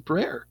answer to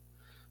prayer.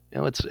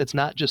 It's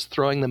not just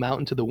throwing them out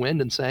into the wind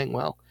and saying,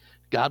 well,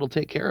 God will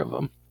take care of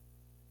them.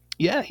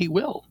 Yeah, He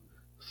will,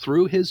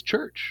 through His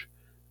church,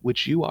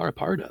 which you are a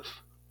part of.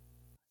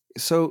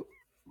 So,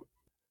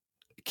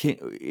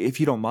 if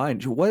you don't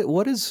mind,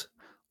 what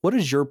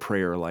does your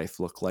prayer life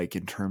look like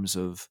in terms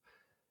of,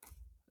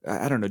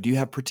 I don't know, do you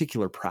have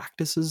particular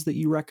practices that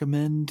you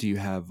recommend? Do you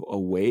have a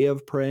way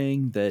of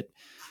praying that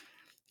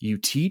you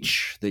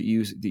teach that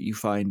you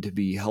find to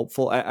be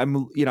helpful?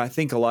 I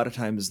think a lot of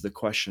times the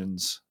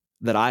questions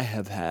that I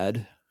have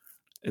had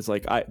is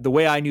like, the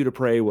way I knew to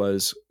pray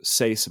was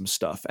say some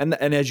stuff. And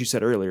as you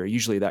said earlier,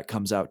 usually that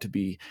comes out to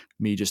be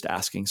me just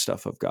asking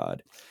stuff of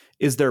God.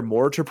 Is there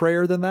more to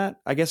prayer than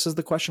that, I guess, is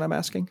the question I'm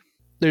asking?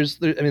 There's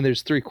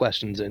three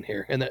questions in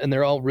here, and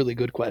they're all really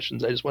good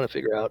questions. I just want to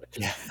figure out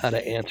how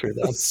to answer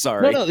them.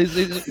 Sorry. No,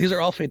 these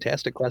are all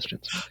fantastic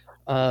questions.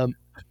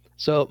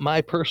 So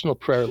my personal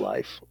prayer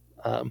life,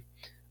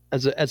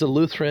 as a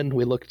Lutheran,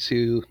 we look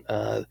to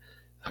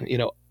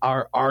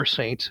our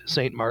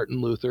Saint Martin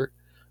Luther,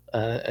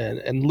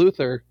 and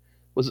Luther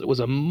was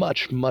a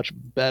much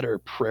better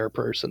prayer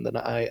person than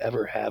I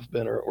ever have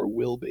been or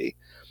will be.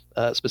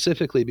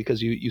 Specifically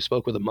because you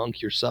spoke with a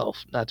monk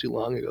yourself not too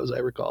long ago, as I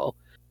recall.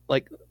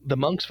 Like, the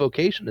monk's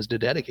vocation is to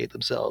dedicate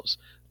themselves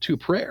to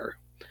prayer,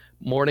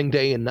 morning,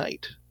 day, and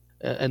night.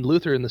 And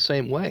Luther, in the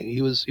same way,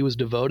 he was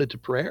devoted to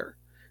prayer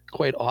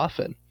quite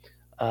often.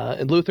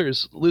 And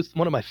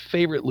one of my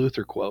favorite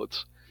Luther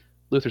quotes.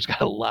 Luther's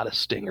got a lot of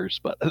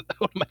stingers, but one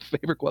of my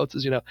favorite quotes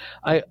is,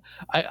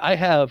 I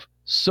have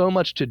so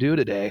much to do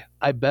today,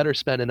 I better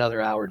spend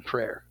another hour in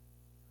prayer.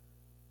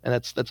 And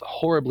that's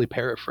horribly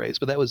paraphrased,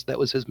 but that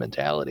was his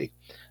mentality.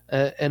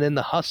 And in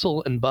the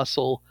hustle and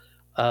bustle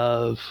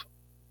of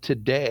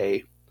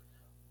today,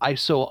 I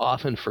so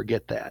often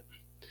forget that,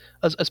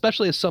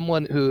 especially as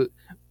someone who,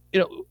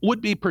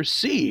 would be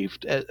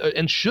perceived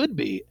and should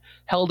be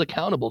held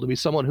accountable to be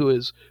someone who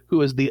is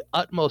the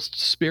utmost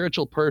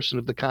spiritual person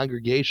of the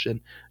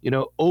congregation,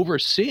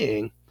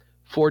 overseeing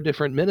 4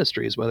 different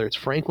ministries, whether it's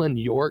Franklin,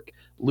 York,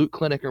 Luke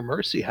Clinic, or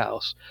Mercy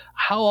House.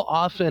 How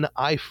often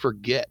I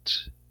forget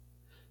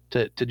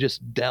to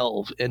just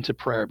delve into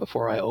prayer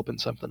before I open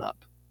something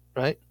up,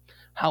 right?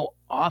 How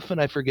often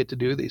I forget to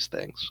do these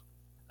things.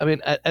 I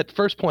mean, at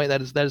first point,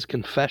 that is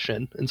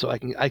confession, and so I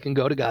can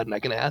go to God and I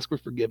can ask for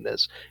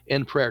forgiveness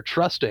in prayer,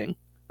 trusting,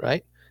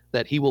 right,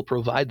 that He will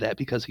provide that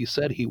because He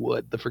said He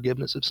would, the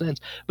forgiveness of sins.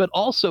 But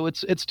also,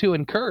 it's to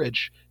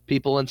encourage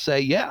people and say,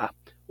 yeah,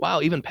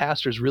 wow, even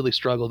pastors really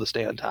struggle to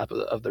stay on top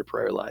of their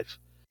prayer life.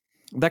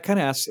 That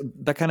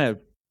kind of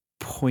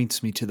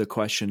points me to the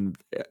question: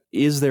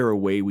 is there a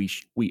way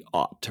we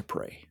ought to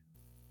pray?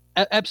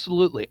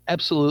 Absolutely.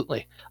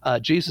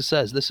 Jesus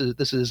says this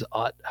is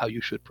how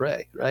you should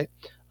pray, right?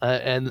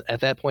 And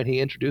at that point, He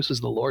introduces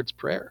the Lord's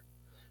Prayer.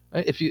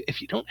 Right? If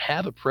you don't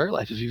have a prayer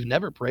life, if you've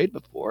never prayed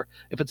before,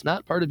 if it's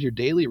not part of your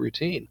daily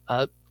routine,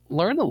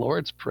 learn the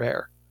Lord's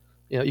Prayer.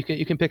 You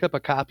can pick up a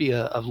copy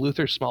of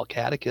Luther's Small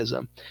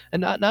Catechism,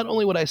 and not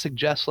only would I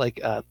suggest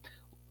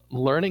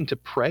learning to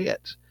pray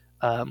it,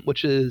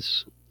 which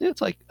is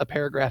it's like a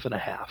paragraph and a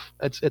half.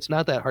 It's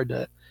not that hard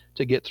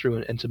to get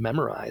through and to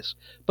memorize,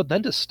 but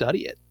then to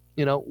study it.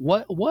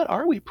 What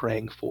are we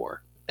praying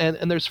for?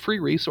 And there's free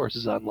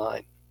resources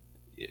online.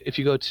 If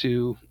you go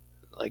to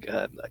like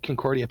a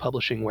Concordia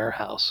Publishing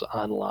Warehouse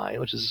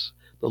online, which is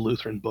the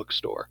Lutheran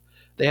bookstore,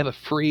 they have a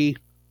free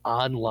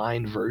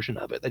online version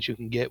of it that you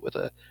can get with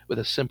a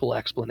simple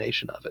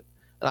explanation of it.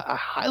 And I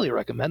highly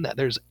recommend that.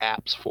 There's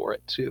apps for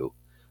it too.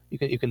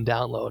 You can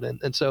download,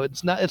 and so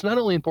it's not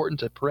only important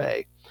to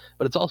pray,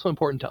 but it's also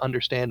important to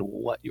understand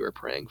what you are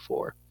praying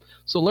for.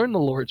 So learn the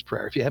Lord's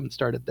Prayer if you haven't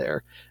started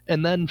there.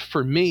 And then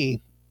for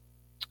me,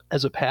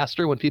 as a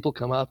pastor, when people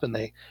come up and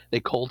they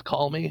cold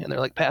call me and they're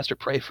like, "Pastor,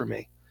 pray for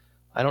me.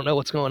 I don't know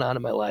what's going on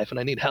in my life and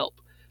I need help."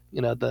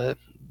 The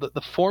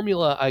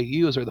formula I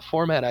use, or the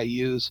format I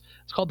use,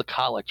 it's called the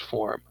collect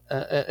form,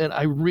 and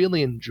I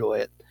really enjoy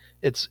it.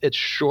 It's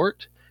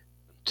short,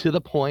 to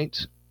the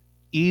point,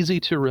 easy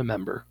to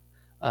remember.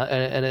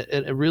 And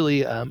it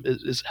really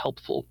is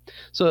helpful.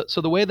 So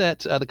the way that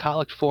the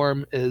collect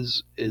form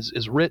is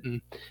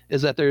written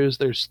is that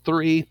there's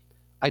 3.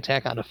 I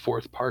tack on a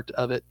 4th part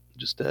of it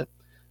just to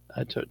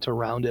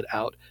round it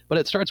out. But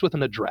it starts with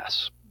an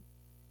address.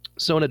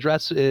 So an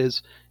address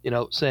is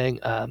saying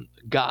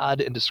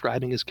God and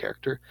describing His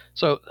character.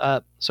 So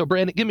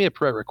Brandon, give me a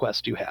prayer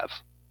request you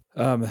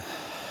have.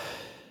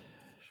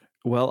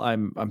 Well,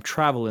 I'm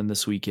traveling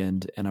this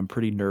weekend, and I'm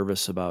pretty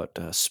nervous about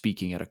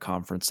speaking at a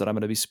conference that I'm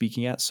going to be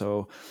speaking at.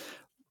 So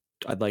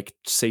I'd like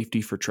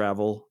safety for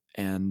travel,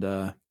 and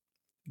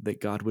that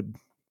God would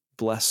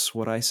bless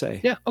what I say.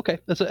 Yeah, okay,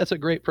 that's a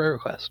great prayer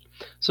request.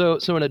 So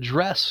an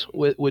address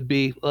would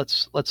be,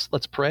 let's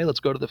pray. Let's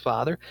go to the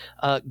Father.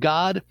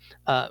 God,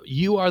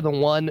 you are the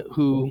one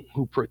who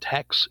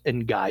protects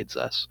and guides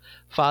us.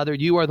 Father,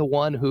 you are the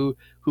one who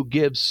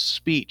gives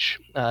speech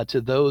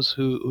to those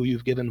who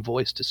you've given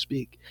voice to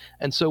speak.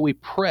 And so we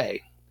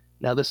pray.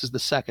 Now this is the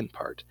second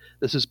part.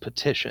 This is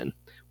petition.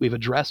 We've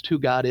addressed who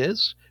God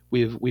is.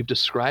 We've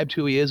described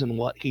who He is and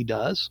what He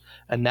does.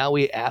 And now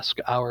we ask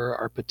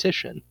our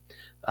petition.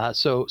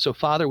 So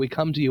Father, we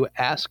come to you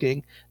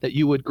asking that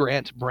you would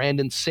grant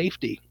Brandon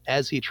safety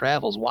as he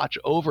travels. Watch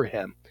over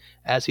him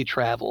as he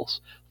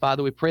travels.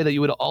 Father, we pray that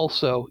you would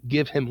also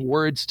give him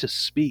words to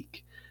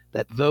speak,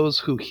 that those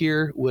who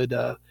hear would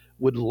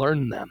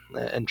learn them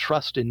and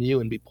trust in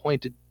you and be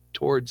pointed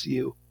towards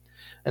you.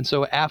 And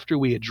so after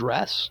we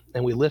address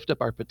and we lift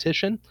up our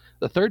petition,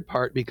 the third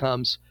part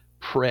becomes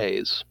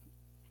praise.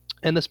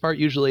 And this part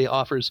usually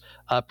offers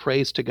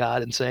praise to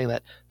God and saying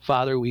that,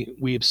 Father,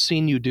 we have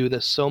seen you do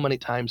this so many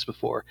times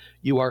before.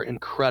 You are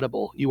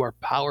incredible. You are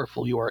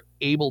powerful. You are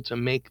able to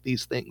make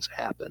these things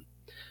happen.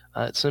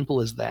 It's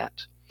simple as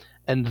that.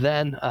 And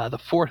then the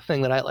fourth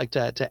thing that I like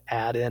to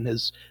add in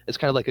is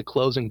kind of like a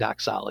closing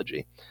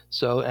doxology.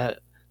 So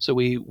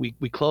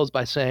we close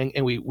by saying,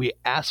 and we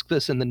ask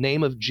this in the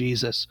name of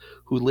Jesus,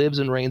 who lives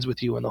and reigns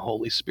with you in the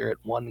Holy Spirit,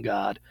 one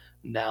God,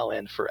 now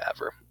and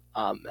forever.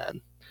 Amen.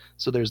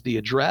 So there's the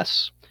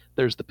address,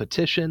 there's the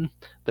petition,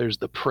 there's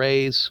the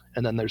praise,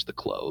 and then there's the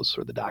close,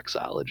 or the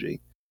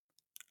doxology.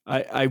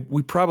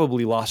 We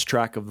probably lost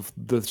track of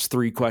those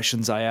 3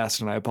 questions I asked,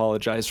 and I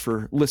apologize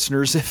for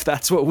listeners if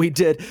that's what we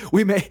did.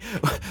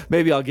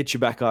 Maybe I'll get you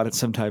back on it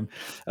sometime.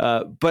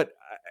 But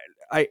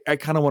I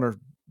kind of want to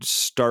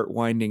start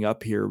winding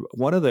up here.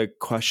 One of the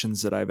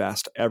questions that I've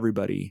asked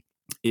everybody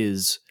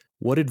is,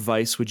 what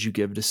advice would you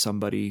give to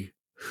somebody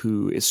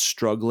who is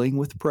struggling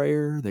with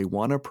prayer? They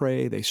want to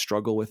pray, they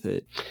struggle with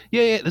it.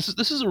 Yeah. This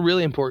is a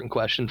really important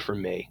question for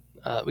me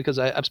because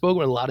I've spoken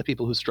with a lot of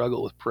people who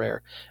struggle with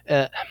prayer.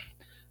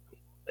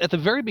 at the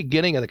very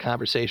beginning of the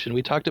conversation,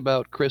 we talked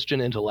about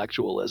Christian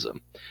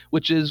intellectualism,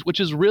 which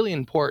is really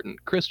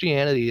important.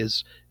 Christianity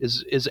is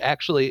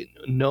actually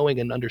knowing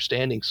and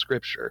understanding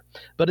Scripture,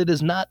 but it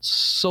is not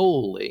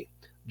solely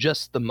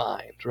just the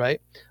mind,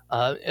 right?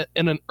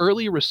 And an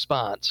early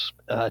response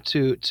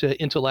to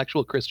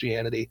intellectual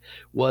Christianity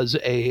was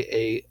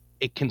a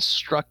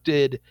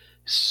constructed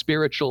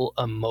spiritual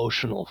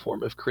emotional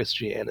form of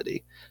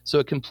Christianity. So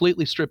it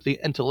completely stripped the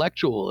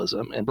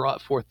intellectualism and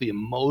brought forth the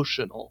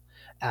emotional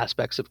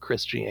aspects of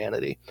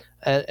Christianity.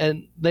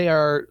 And they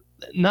are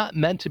not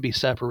meant to be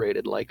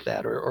separated like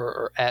that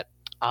or at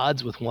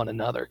odds with one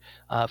another.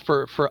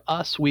 For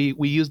us, we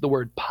use the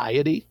word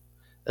piety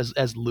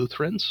as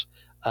Lutherans.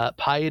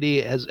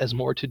 Piety has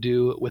more to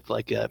do with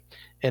like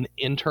an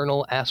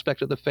internal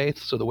aspect of the faith.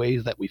 So the way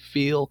that we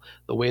feel,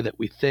 the way that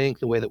we think,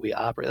 the way that we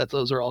operate,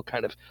 those are all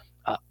kind of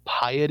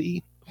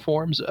piety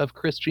forms of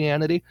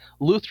Christianity.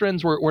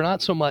 Lutherans were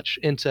not so much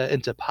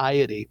into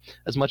piety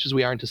as much as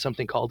we are into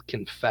something called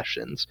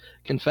confessions.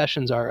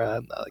 Confessions are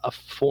a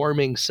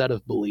forming set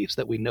of beliefs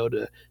that we know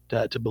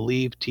to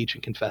believe, teach,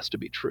 and confess to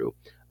be true.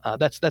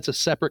 That's a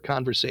separate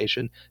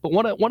conversation. But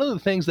one of the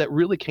things that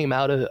really came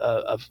out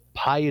of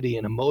piety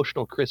and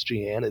emotional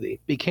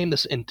Christianity became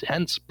this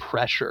intense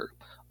pressure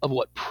of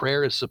what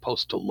prayer is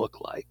supposed to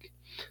look like.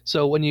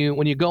 So when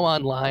you go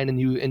online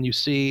and you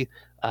see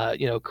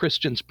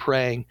Christians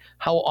praying,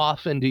 how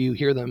often do you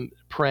hear them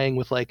praying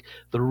with like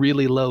the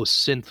really low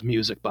synth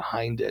music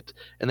behind it,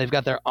 and they've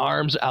got their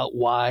arms out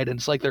wide, and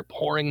it's like they're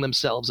pouring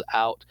themselves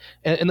out.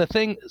 And the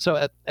thing,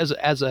 so as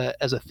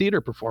a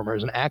theater performer,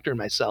 as an actor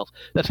myself,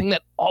 the thing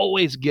that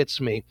always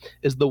gets me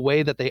is the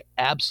way that they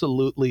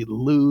absolutely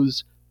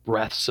lose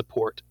breath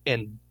support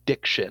and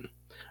diction.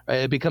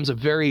 Right? It becomes a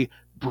very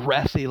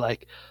breathy,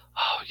 like,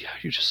 oh yeah,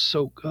 you're just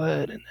so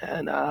good,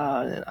 and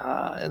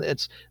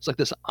it's like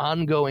this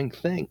ongoing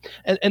thing.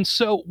 And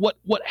so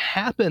what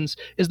happens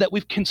is that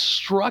we've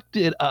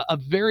constructed a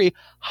very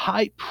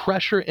high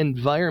pressure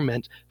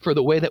environment for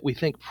the way that we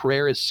think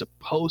prayer is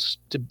supposed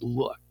to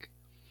look,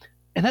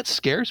 and that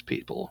scares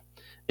people.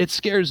 It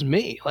scares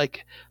me.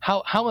 Like,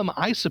 how am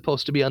I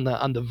supposed to be on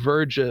the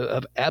verge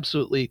of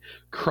absolutely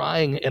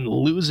crying and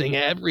losing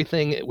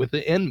everything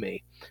within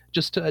me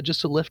just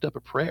to lift up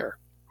a prayer?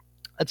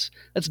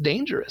 That's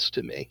dangerous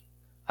to me.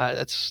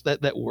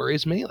 That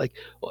worries me. Like,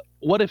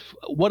 what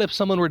if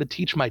someone were to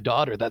teach my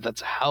daughter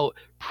that's how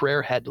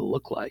prayer had to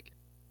look like?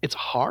 It's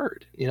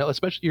hard,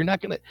 especially you're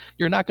not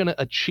gonna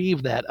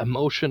achieve that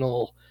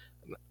emotional,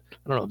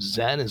 I don't know if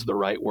zen is the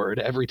right word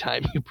every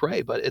time you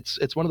pray, but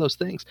it's one of those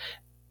things.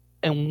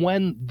 And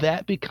when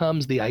that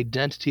becomes the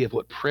identity of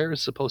what prayer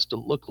is supposed to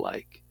look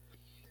like,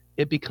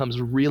 it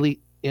becomes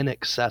really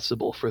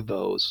inaccessible for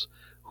those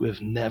who have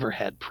never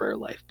had prayer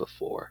life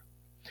before.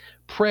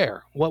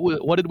 Prayer,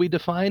 what did we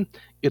define?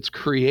 It's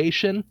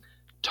creation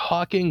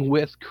talking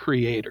with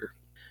Creator.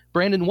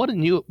 Brandon, what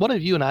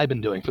have you and I been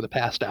doing for the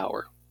past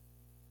hour?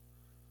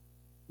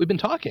 We've been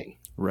talking.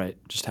 Right,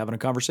 just having a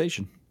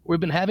conversation. We've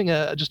been having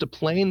just a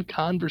plain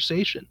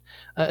conversation.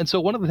 And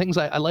so one of the things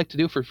I like to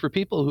do for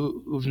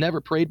people who've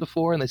never prayed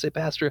before, and they say,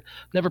 Pastor,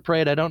 I've never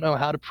prayed, I don't know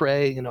how to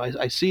pray,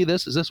 I see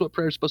this, is this what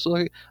prayer is supposed to look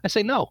like? I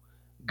say, no,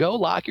 go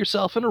lock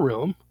yourself in a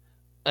room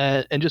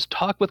and just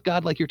talk with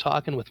God like you're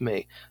talking with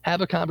me.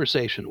 Have a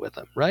conversation with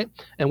him, right?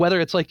 And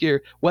whether it's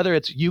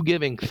you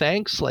giving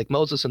thanks like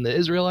Moses and the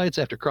Israelites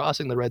after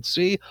crossing the Red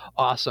Sea,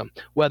 awesome.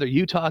 Whether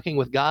you talking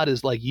with God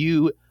is like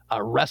you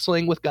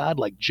wrestling with God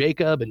like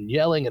Jacob and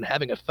yelling and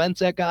having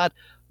offense at God,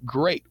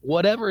 great.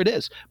 Whatever it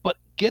is, but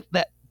get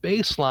that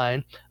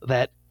baseline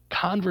that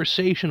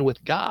conversation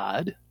with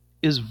God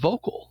is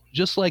vocal,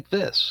 just like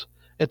this.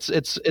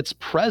 It's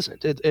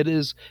present. It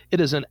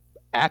is an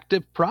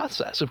active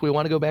process, if we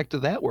want to go back to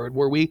that word,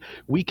 where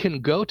we can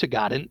go to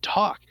God and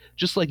talk,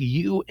 just like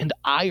you and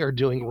I are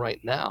doing right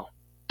now.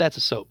 That's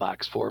a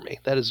soapbox for me.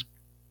 That has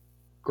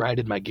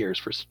grinded my gears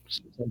for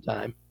some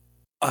time.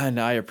 And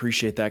I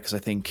appreciate that, because I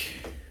think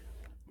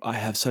I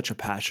have such a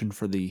passion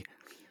for the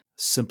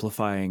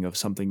simplifying of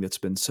something that's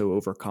been so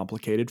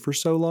overcomplicated for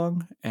so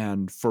long,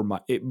 and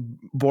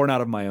born out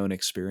of my own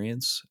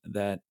experience,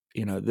 that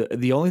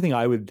the only thing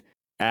I would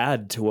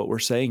add to what we're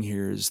saying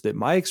here is that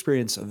my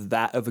experience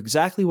of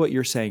exactly what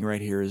you're saying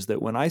right here is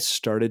that when I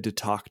started to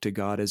talk to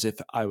God as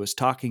if I was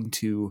talking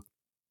to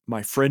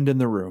my friend in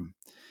the room,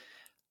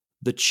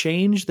 the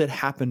change that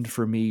happened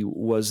for me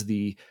was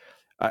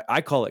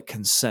I call it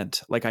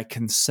consent. Like, I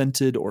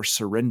consented, or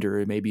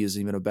surrender, maybe is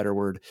even a better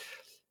word,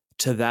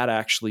 to that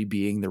actually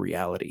being the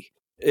reality.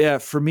 Yeah,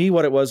 for me,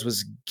 what it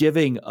was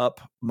giving up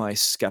my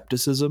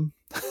skepticism.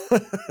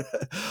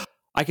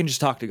 I can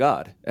just talk to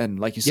God. And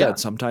like you said,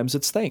 sometimes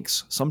it's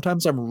thanks.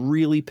 Sometimes I'm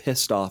really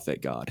pissed off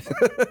at God.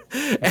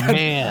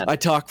 Man, I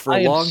talk for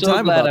a long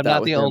time about that. I'm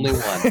not the only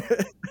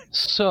one.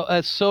 So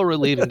it's so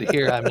relieving to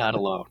hear I'm not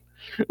alone.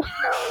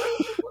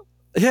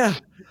 Yeah.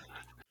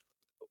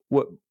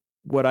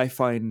 What I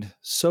find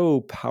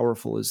so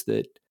powerful is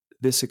that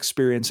this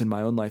experience in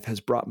my own life has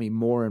brought me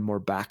more and more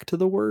back to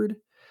the Word.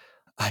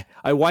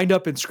 I wind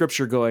up in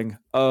Scripture going,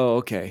 oh,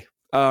 okay.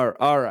 All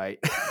right.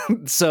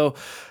 So,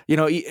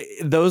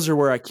 those are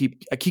where I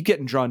keep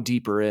getting drawn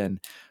deeper in,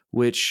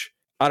 which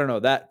I don't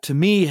know, that to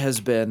me has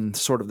been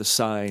sort of the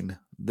sign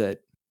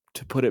that,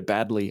 to put it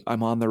badly,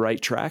 I'm on the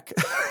right track.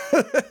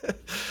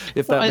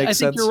 If that makes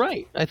sense.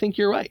 I think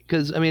you're right.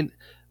 Because, I mean,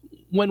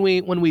 when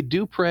we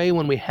do pray,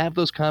 when we have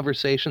those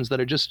conversations that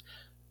are just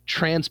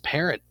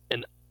transparent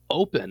and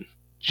open,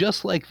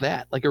 just like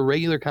that, like a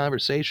regular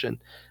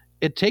conversation,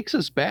 it takes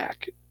us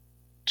back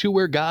to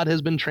where God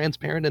has been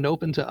transparent and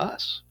open to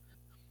us,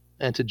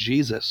 and to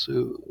Jesus,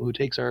 who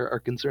takes our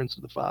concerns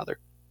to the Father.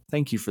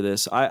 Thank you for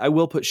this. I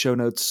will put show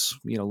notes,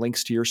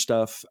 links to your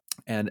stuff,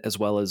 and as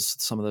well as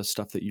some of the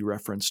stuff that you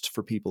referenced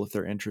for people if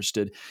they're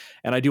interested.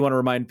 And I do want to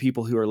remind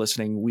people who are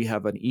listening, we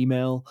have an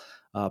email,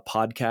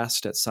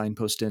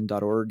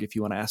 podcast@signpostin.org, if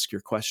you want to ask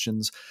your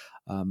questions.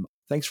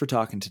 Thanks for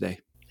talking today.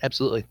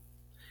 Absolutely.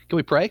 Can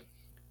we pray?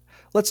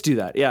 Let's do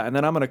that. Yeah. And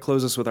then I'm going to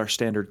close us with our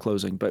standard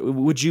closing, but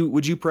would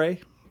you pray?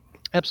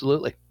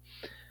 Absolutely.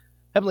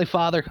 Heavenly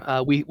Father,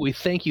 we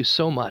thank you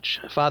so much.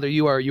 Father,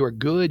 you are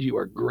good, you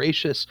are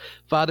gracious.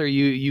 Father,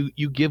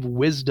 you give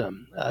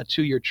wisdom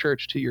to your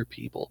church, to your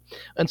people.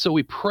 And so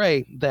we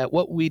pray that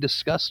what we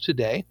discuss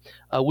today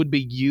would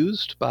be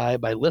used by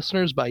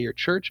listeners, by your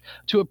church,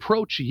 to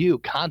approach you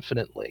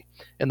confidently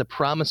in the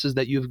promises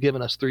that you've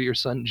given us through your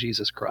Son,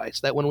 Jesus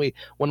Christ. That when we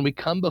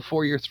come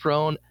before your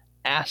throne,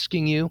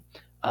 asking you,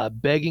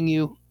 begging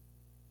you,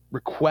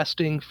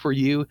 requesting for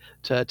you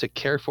to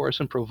care for us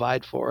and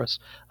provide for us,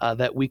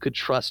 that we could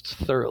trust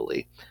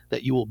thoroughly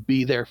that you will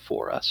be there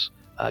for us,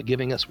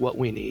 giving us what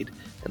we need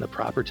in the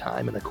proper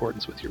time in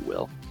accordance with your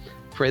will.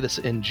 Pray this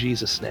in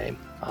Jesus' name.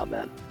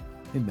 Amen.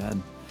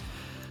 Amen.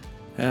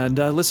 And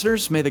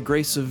listeners, may the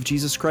grace of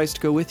Jesus Christ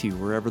go with you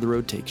wherever the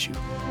road takes you.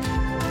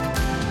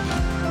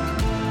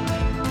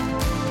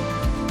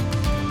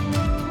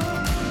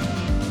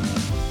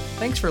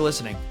 Thanks for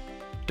listening.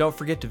 Don't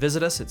forget to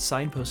visit us at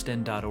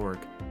signpostin.org.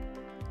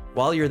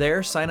 While you're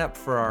there, sign up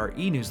for our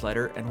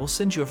e-newsletter and we'll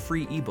send you a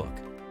free ebook.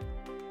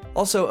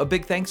 Also, a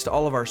big thanks to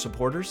all of our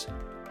supporters.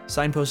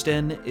 Signpost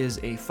Inn is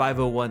a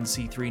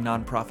 501c3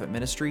 nonprofit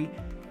ministry,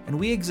 and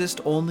we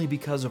exist only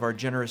because of our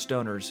generous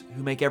donors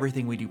who make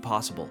everything we do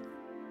possible.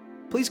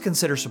 Please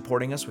consider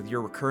supporting us with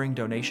your recurring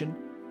donation.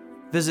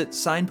 Visit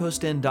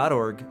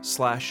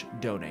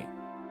signpostin.org/donate.